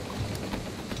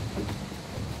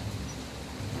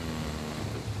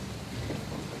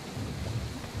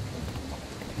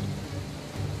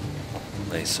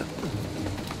 Neyse.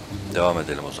 Devam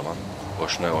edelim o zaman.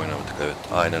 Boşuna oynamadık, evet.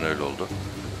 Aynen öyle oldu.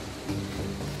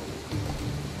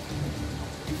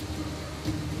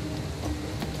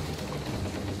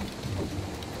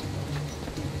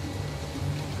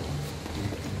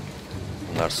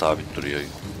 Bunlar sabit duruyor.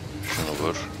 Şunu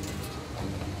vur.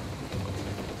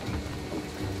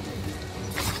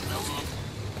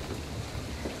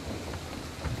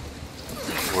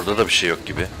 Burada da bir şey yok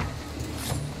gibi.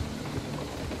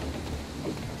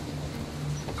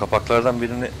 Kapaklardan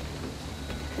birini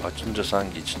açınca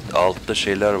sanki içinde altta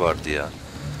şeyler vardı ya.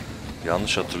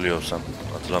 Yanlış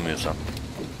hatırlamıyorsam.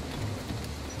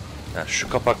 Yani şu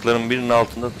kapakların birinin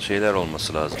altında şeyler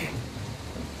olması lazım.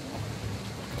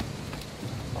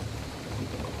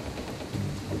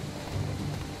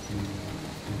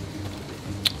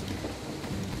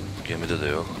 Gemide de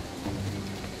yok.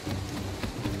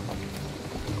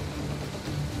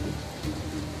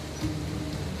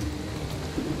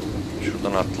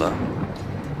 Şuradan atla.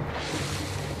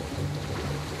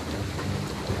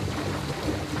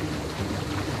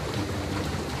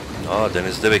 Aa,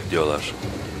 denizde bekliyorlar.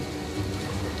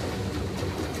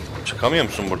 Çıkamıyor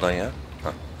musun buradan ya?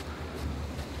 Heh.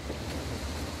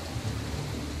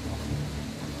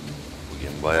 Bu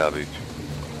gemi bayağı büyük.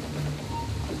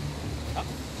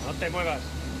 No te muevas.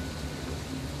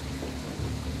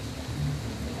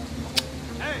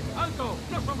 Hey, alto.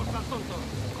 No somos tan tontos.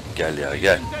 Gel ya,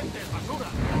 gel.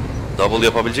 Double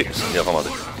yapabilecek misin?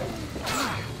 Yapamadık.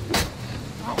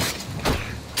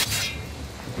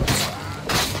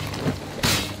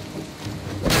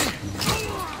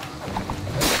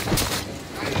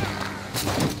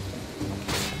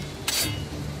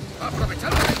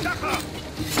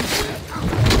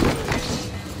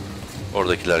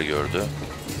 Oradakiler gördü.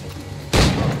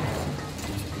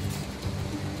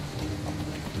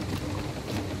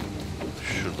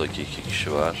 Şuradaki 2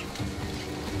 kişi var.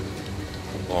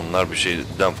 Onlar bir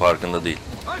şeyden farkında değil.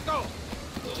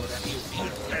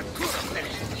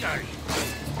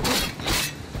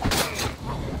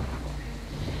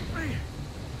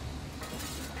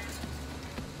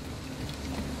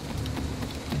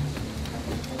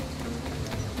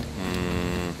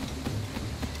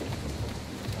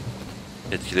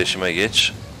 Etkileşime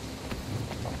geç.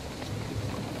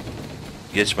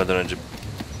 Geçmeden önce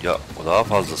ya daha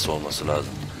fazlası olması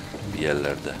lazım bir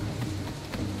yerlerde.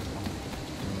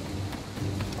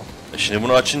 Şimdi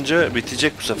bunu açınca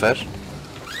bitecek bu sefer.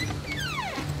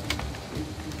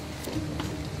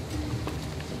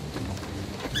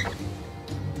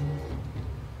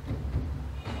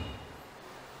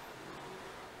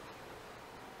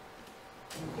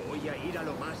 Voy a ir a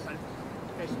lo más alto.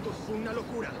 Esto es una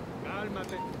locura.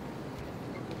 Cálmate.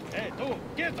 Tú,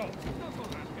 quieto. No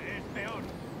corras, que es peor.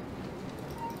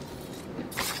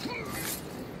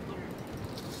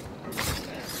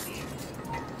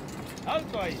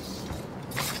 ¡Alto ahí!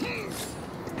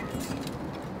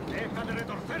 ¡Deja de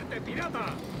retorcerte, pirata!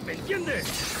 ¿Me entiendes?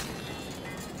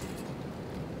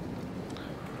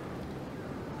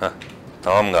 Heh,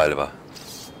 tamam galiba.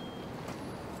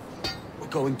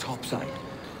 We're going topside.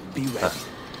 Be ready. Heh,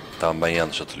 tamam, ben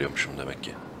yanlış hatırlıyormuşum demek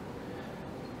ki.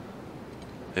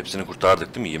 Hepsini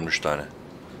kurtardık değil mi? 23 tane.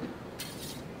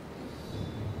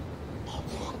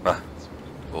 Heh,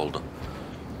 oldu.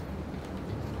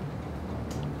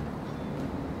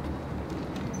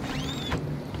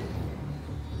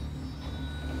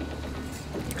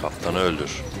 Kaptanı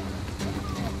öldür.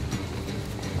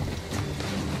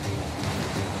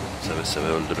 Seve seve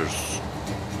öldürürüz.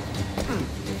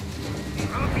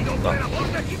 Lan.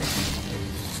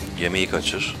 Gemiyi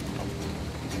kaçır.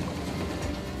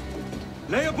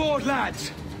 Lay aboard, lads!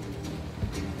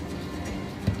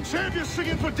 Save your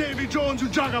singing for Davy Jones,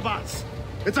 you jagabats!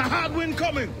 It's a hard wind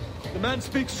coming! The man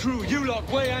speaks true. You lot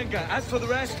weigh anchor. As for the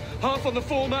rest, half on the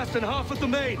foremast and half at the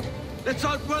main. Let's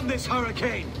outrun this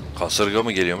hurricane. Kasırga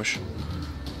mı geliyormuş?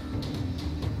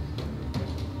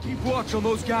 Keep watch on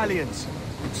those galleons.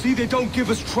 See they don't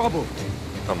give us trouble.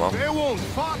 Tamam. They won't.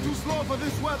 Far too slow for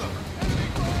this weather.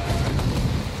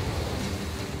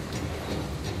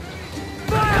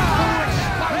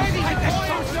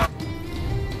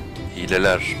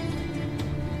 Hileler.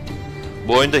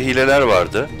 Bu oyunda hileler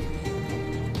vardı.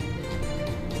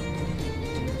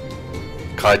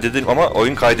 Kaydedin ama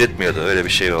oyun kaydetmiyordu. Öyle bir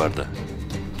şey vardı.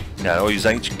 Yani o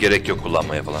yüzden hiç gerek yok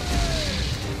kullanmaya falan.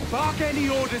 Bark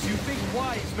any orders you think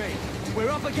wise, mate.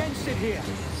 We're up against it here.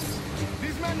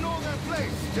 These men know their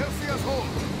place. They'll see us home.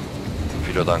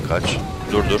 Filodan kaç.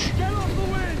 Dur.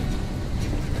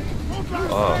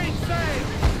 Aa.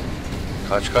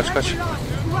 Kaç.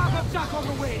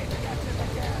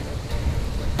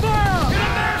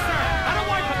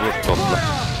 Vur topla.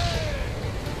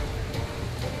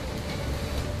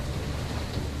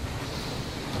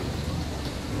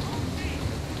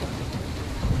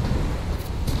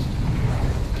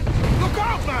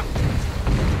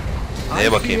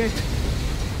 Neye bakayım?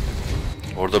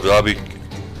 Orada daha büyük...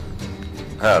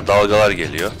 Ha, dalgalar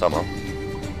geliyor. Tamam.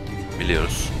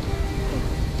 Biliyoruz.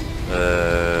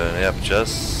 Ne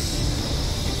yapacağız?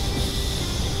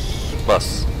 Bas.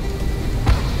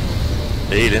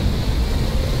 Eğilin.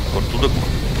 Kurtulduk mu?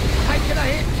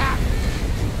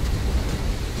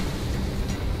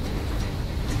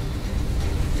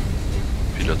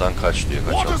 Filodan kaç diyor.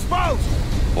 Kaçalım.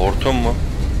 Hortum mu?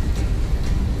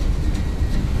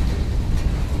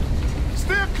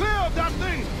 Steer clear of that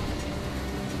thing.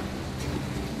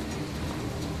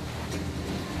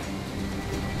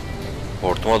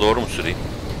 Hortuma doğru mu süreyim?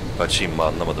 Kaçayım mı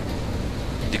anlamadım.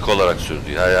 Dik olarak sür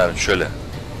diyor. Yani şöyle.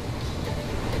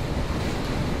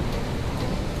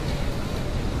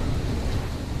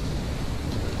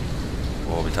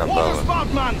 O bir tane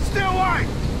daha var.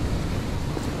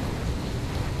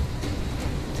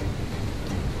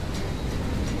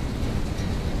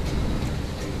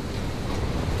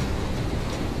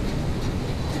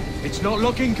 It's not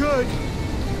looking good.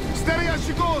 Steady as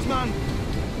she goes, man.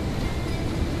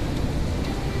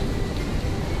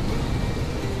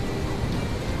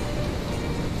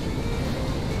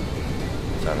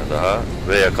 Bir tane daha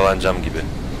ve yakalanacağım gibi.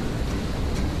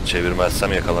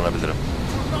 Çevirmezsem yakalanabilirim.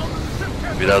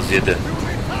 Biraz yedi.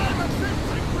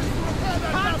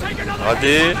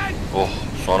 Hadi. Oh,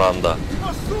 son anda.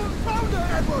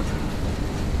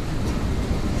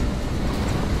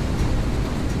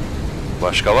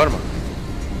 Başka var mı?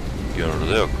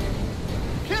 Görünürde yok.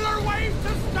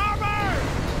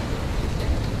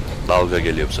 Dalga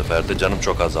geliyor bu sefer de. Canım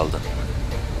çok azaldı.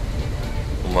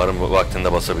 Umarım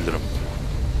vaktinde basabilirim.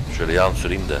 Şöyle yan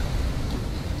süreyim de.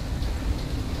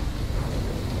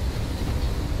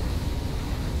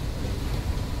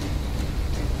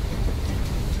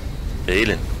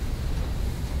 Eğilin.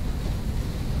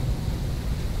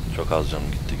 Çok az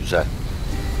canım gitti. Güzel.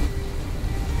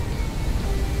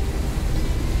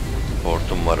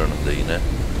 Hortum var önümde yine.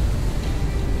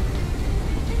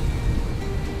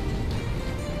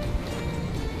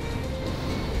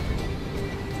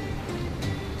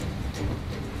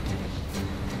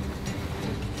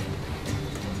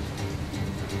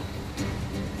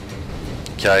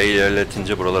 Hikayeyi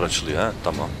ilerletince buralar açılıyor ha.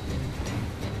 Tamam.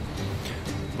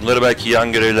 Bunları belki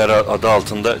yan görevler adı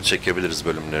altında çekebiliriz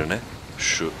bölümlerini.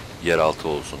 Şu yeraltı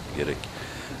olsun, gerek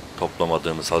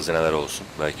toplamadığımız hazineler olsun.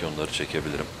 Belki onları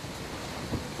çekebilirim.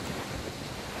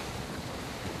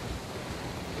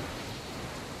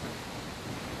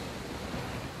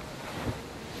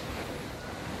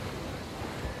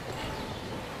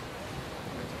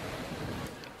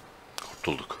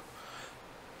 Kurtulduk.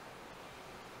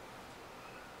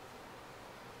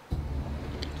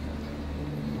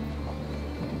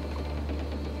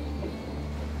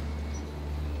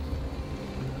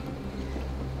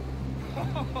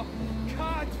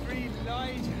 Can't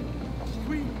relight.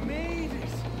 We made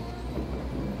it.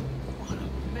 What a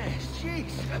mess,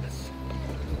 Jesus.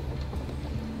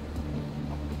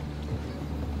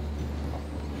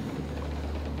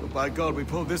 Oh, by God, we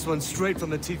pulled this one straight from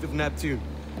the teeth of Neptune.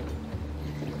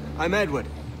 I'm Edward.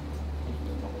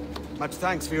 Much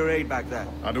thanks for your aid back there.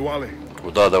 Adewale.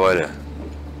 Bu da Adewale.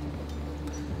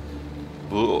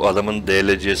 Bu adamın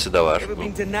DLC'si de var. Ever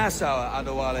been to Nassau,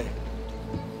 Adewale?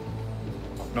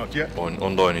 Not yet.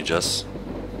 Onu da oynayacağız.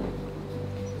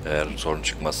 Eğer sorun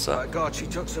çıkmazsa.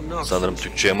 Sanırım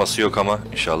Türkçe yaması yok ama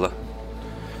inşallah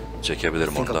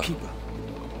çekebilirim orada.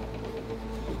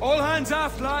 All hands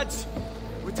aft, lads.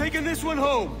 We're taking this one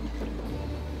home.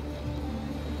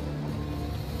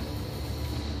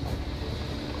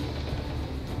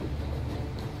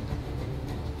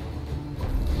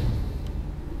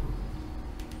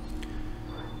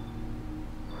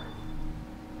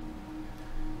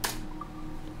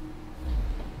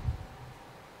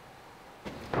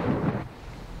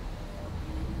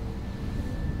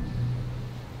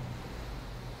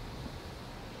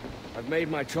 I've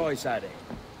made my choice, Addy.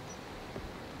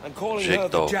 I'm calling her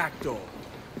the Jackdaw.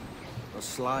 A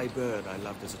sly bird I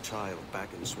loved as a child back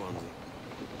in Swansea.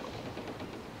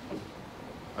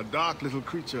 A dark little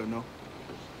creature, no?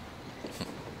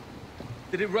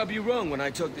 Did it rub you wrong when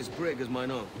I took this brig as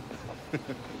mine own?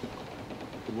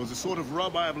 It was the sort of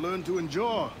rub I have learned to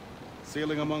endure,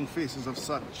 sailing among faces of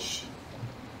such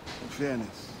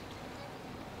fairness.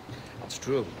 It's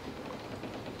true.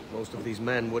 Most of these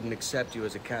men wouldn't accept you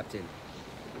as a captain.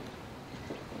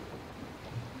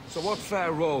 So what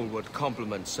fair role would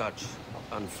complement such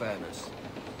unfairness?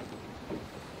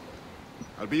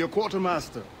 I'll be your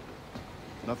quartermaster.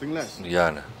 Nothing less.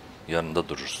 Yani yanında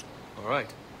durursun. All right.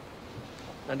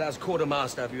 And as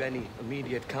quartermaster, have you any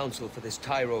immediate counsel for this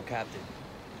Tyro captain?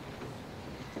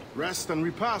 Rest and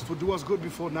repast would do us good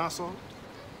before Nassau.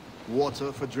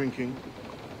 Water for drinking.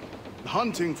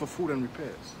 Hunting for food and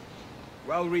repairs.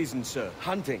 Well reasoned, sir.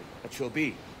 Hunting, it shall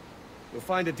be.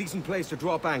 We'll find a decent place to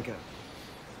drop anchor.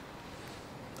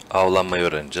 Avlanmayı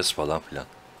öğreneceğiz falan filan.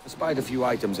 I spied a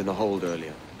few items in the hold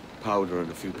earlier. Powder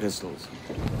and a few pistols.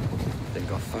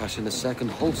 Think I'll fashion a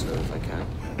second holster if I can.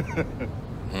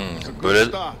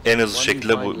 Böyle en hızlı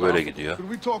şekilde bu böyle gidiyor.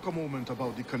 Could we talk a moment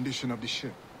about the condition of the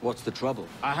ship? What's the trouble?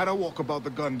 I had a walk about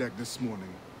the gun deck this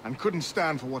morning and couldn't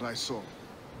stand for what I saw.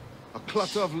 A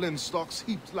clutter of linstocks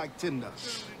heaped like tinder.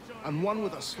 And one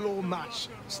with a slow match,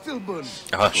 still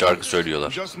burning. Aha, şarkı söylüyorlar.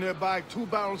 Just nearby,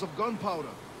 2 barrels of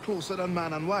gunpowder, closer than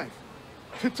man and wife.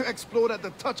 Fit to explode at the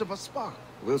touch of a spark.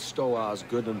 We'll stow ours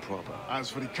good and proper.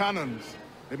 As for the cannons,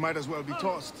 they might as well be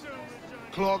tossed.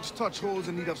 Clogs touch holes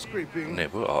in need of scraping. Ne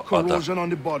bu? Corrosion on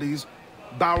the bodies.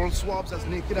 Barrel swabs as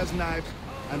naked as knives.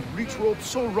 And breech ropes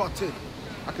so rotted,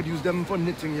 I could use them for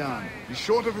knitting yarn. The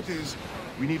short of it is,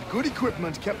 we need good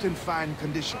equipment kept in fine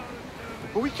condition.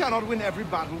 But we cannot win every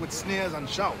battle with snares and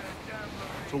shout.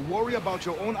 So worry about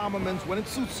your own armament when it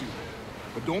suits you.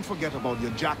 But don't forget about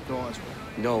your jackdaw as well.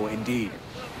 No, indeed.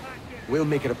 We'll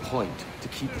make it a point to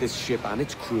keep this ship and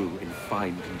its crew in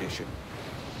fine condition.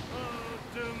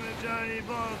 Johnny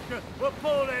Bunker, we're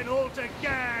pulling all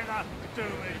together. Do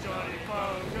me, Johnny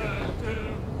Bunker, do.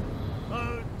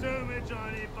 Oh, do me,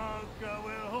 Johnny Bunker,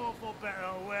 we'll hope for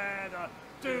better weather.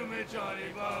 Do me, Johnny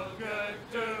Bunker,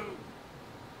 do.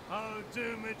 Oh,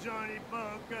 do me, Johnny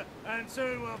Bunker, and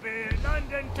soon we'll be in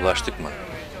London town. Ulaştık mı?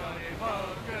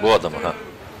 Bu adamı ha.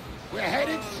 We're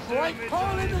headed straight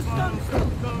for the sunset.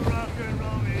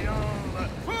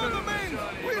 Further men,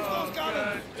 we've those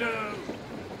gunners.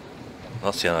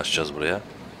 Nasıl yanaşacağız buraya?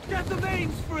 Get the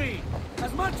mains free.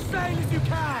 As much sail as you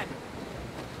can.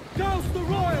 Douse the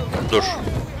Royal. Dur.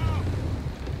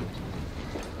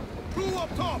 Crew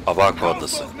up top. Abako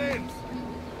adası.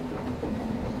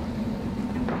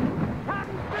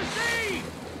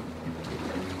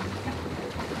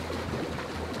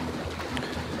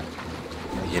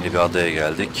 Yeni bir adaya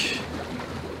geldik.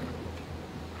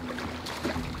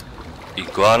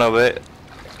 İguana ve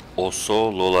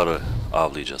osoloları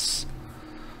avlayacağız.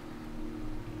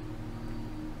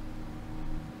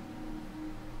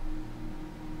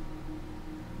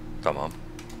 Tamam.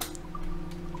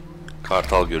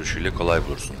 Kartal görüşüyle kolay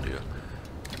bulursun diyor.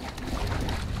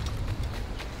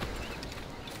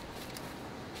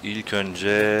 İlk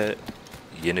önce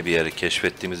yeni bir yeri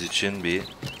keşfettiğimiz için bir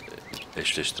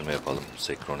eşleştirme yapalım,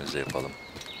 senkronize yapalım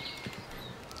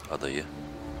adayı.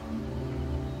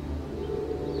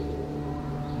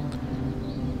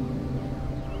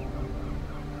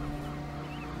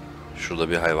 Şurada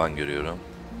bir hayvan görüyorum.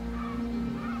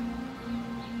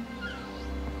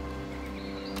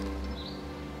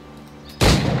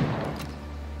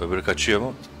 Öbürü kaçıyor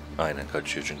mu? Aynen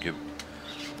kaçıyor çünkü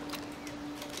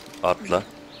atla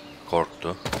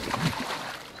korktu.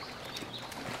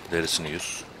 Derisini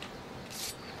yüz.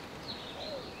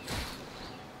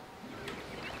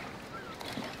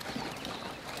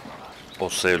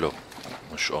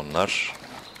 Oselo'muş Boş onlar.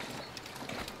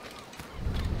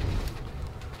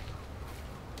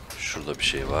 Şurada bir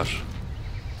şey var.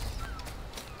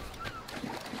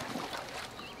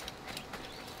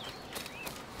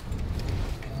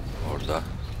 Orada.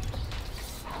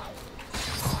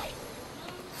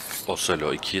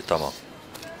 Oselo 2 tamam.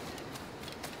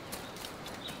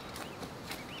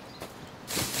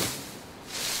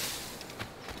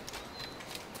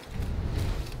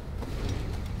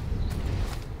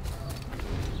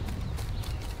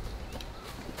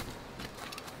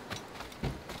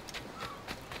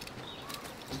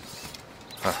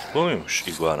 Hah, bu muymuş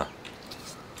iguana?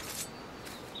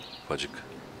 Ufacık.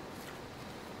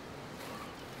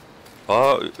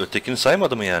 Aa, ötekini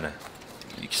saymadı mı yani?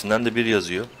 İkisinden de bir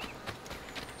yazıyor.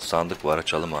 Sandık var,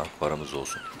 açalım ha, paramız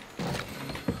olsun.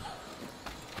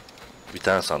 Bir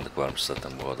tane sandık varmış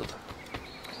zaten bu adada.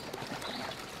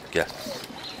 Gel.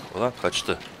 Ulan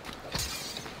kaçtı.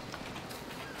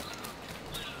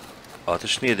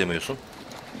 Ateş niye demiyorsun?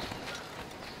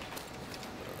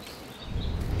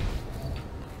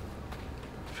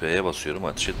 F'ye basıyorum,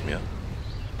 ateş etmiyor.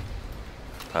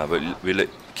 Ha, böyle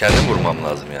kendim vurmam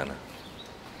lazım yani.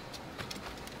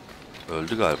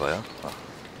 Öldü galiba ya. Ha.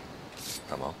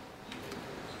 Tamam.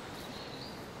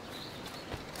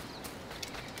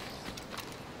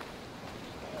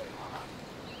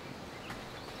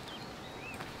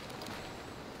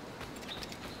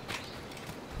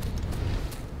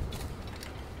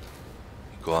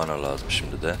 Iguana lazım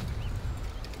şimdi de.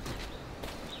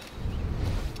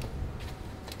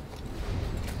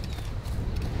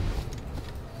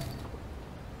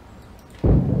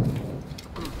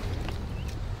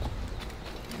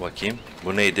 Bakayım.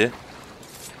 Bu neydi?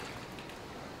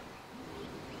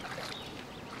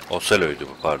 Oselo'ydu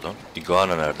bu, pardon.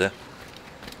 Iguana nerede?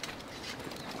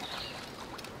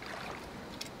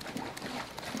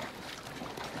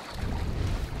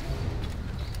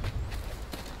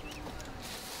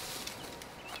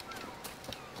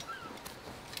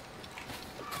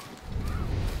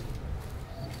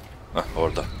 Hah,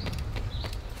 orada.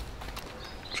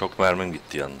 Çok mermim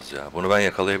gitti yalnız ya. Bunu ben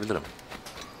yakalayabilirim.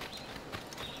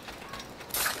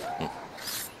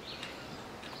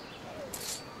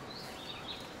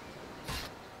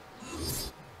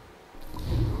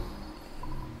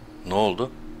 Ne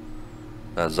oldu?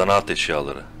 Ha, zanaat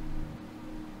eşyaları.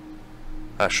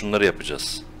 Ha, şunları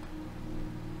yapacağız.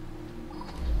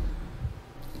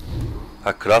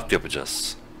 Ha, craft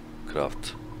yapacağız. Craft.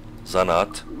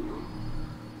 Zanaat.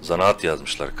 Zanaat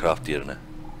yazmışlar craft yerine.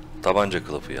 Tabanca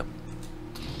kılıfı yap.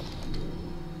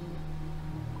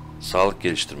 Sağlık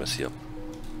geliştirmesi yap.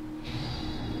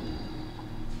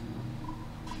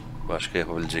 Başka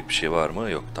yapabilecek bir şey var mı?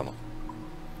 Yok, tamam.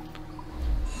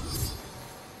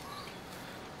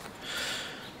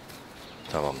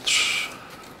 Tamamdır.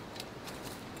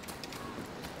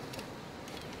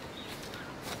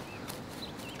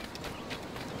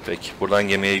 Peki, buradan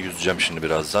gemiye yüzeceğim şimdi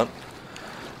birazdan.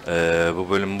 Bu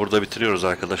bölümü burada bitiriyoruz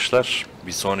arkadaşlar.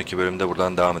 Bir sonraki bölümde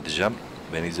buradan devam edeceğim.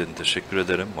 Beni izlediğiniz için teşekkür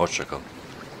ederim. Hoşça kalın.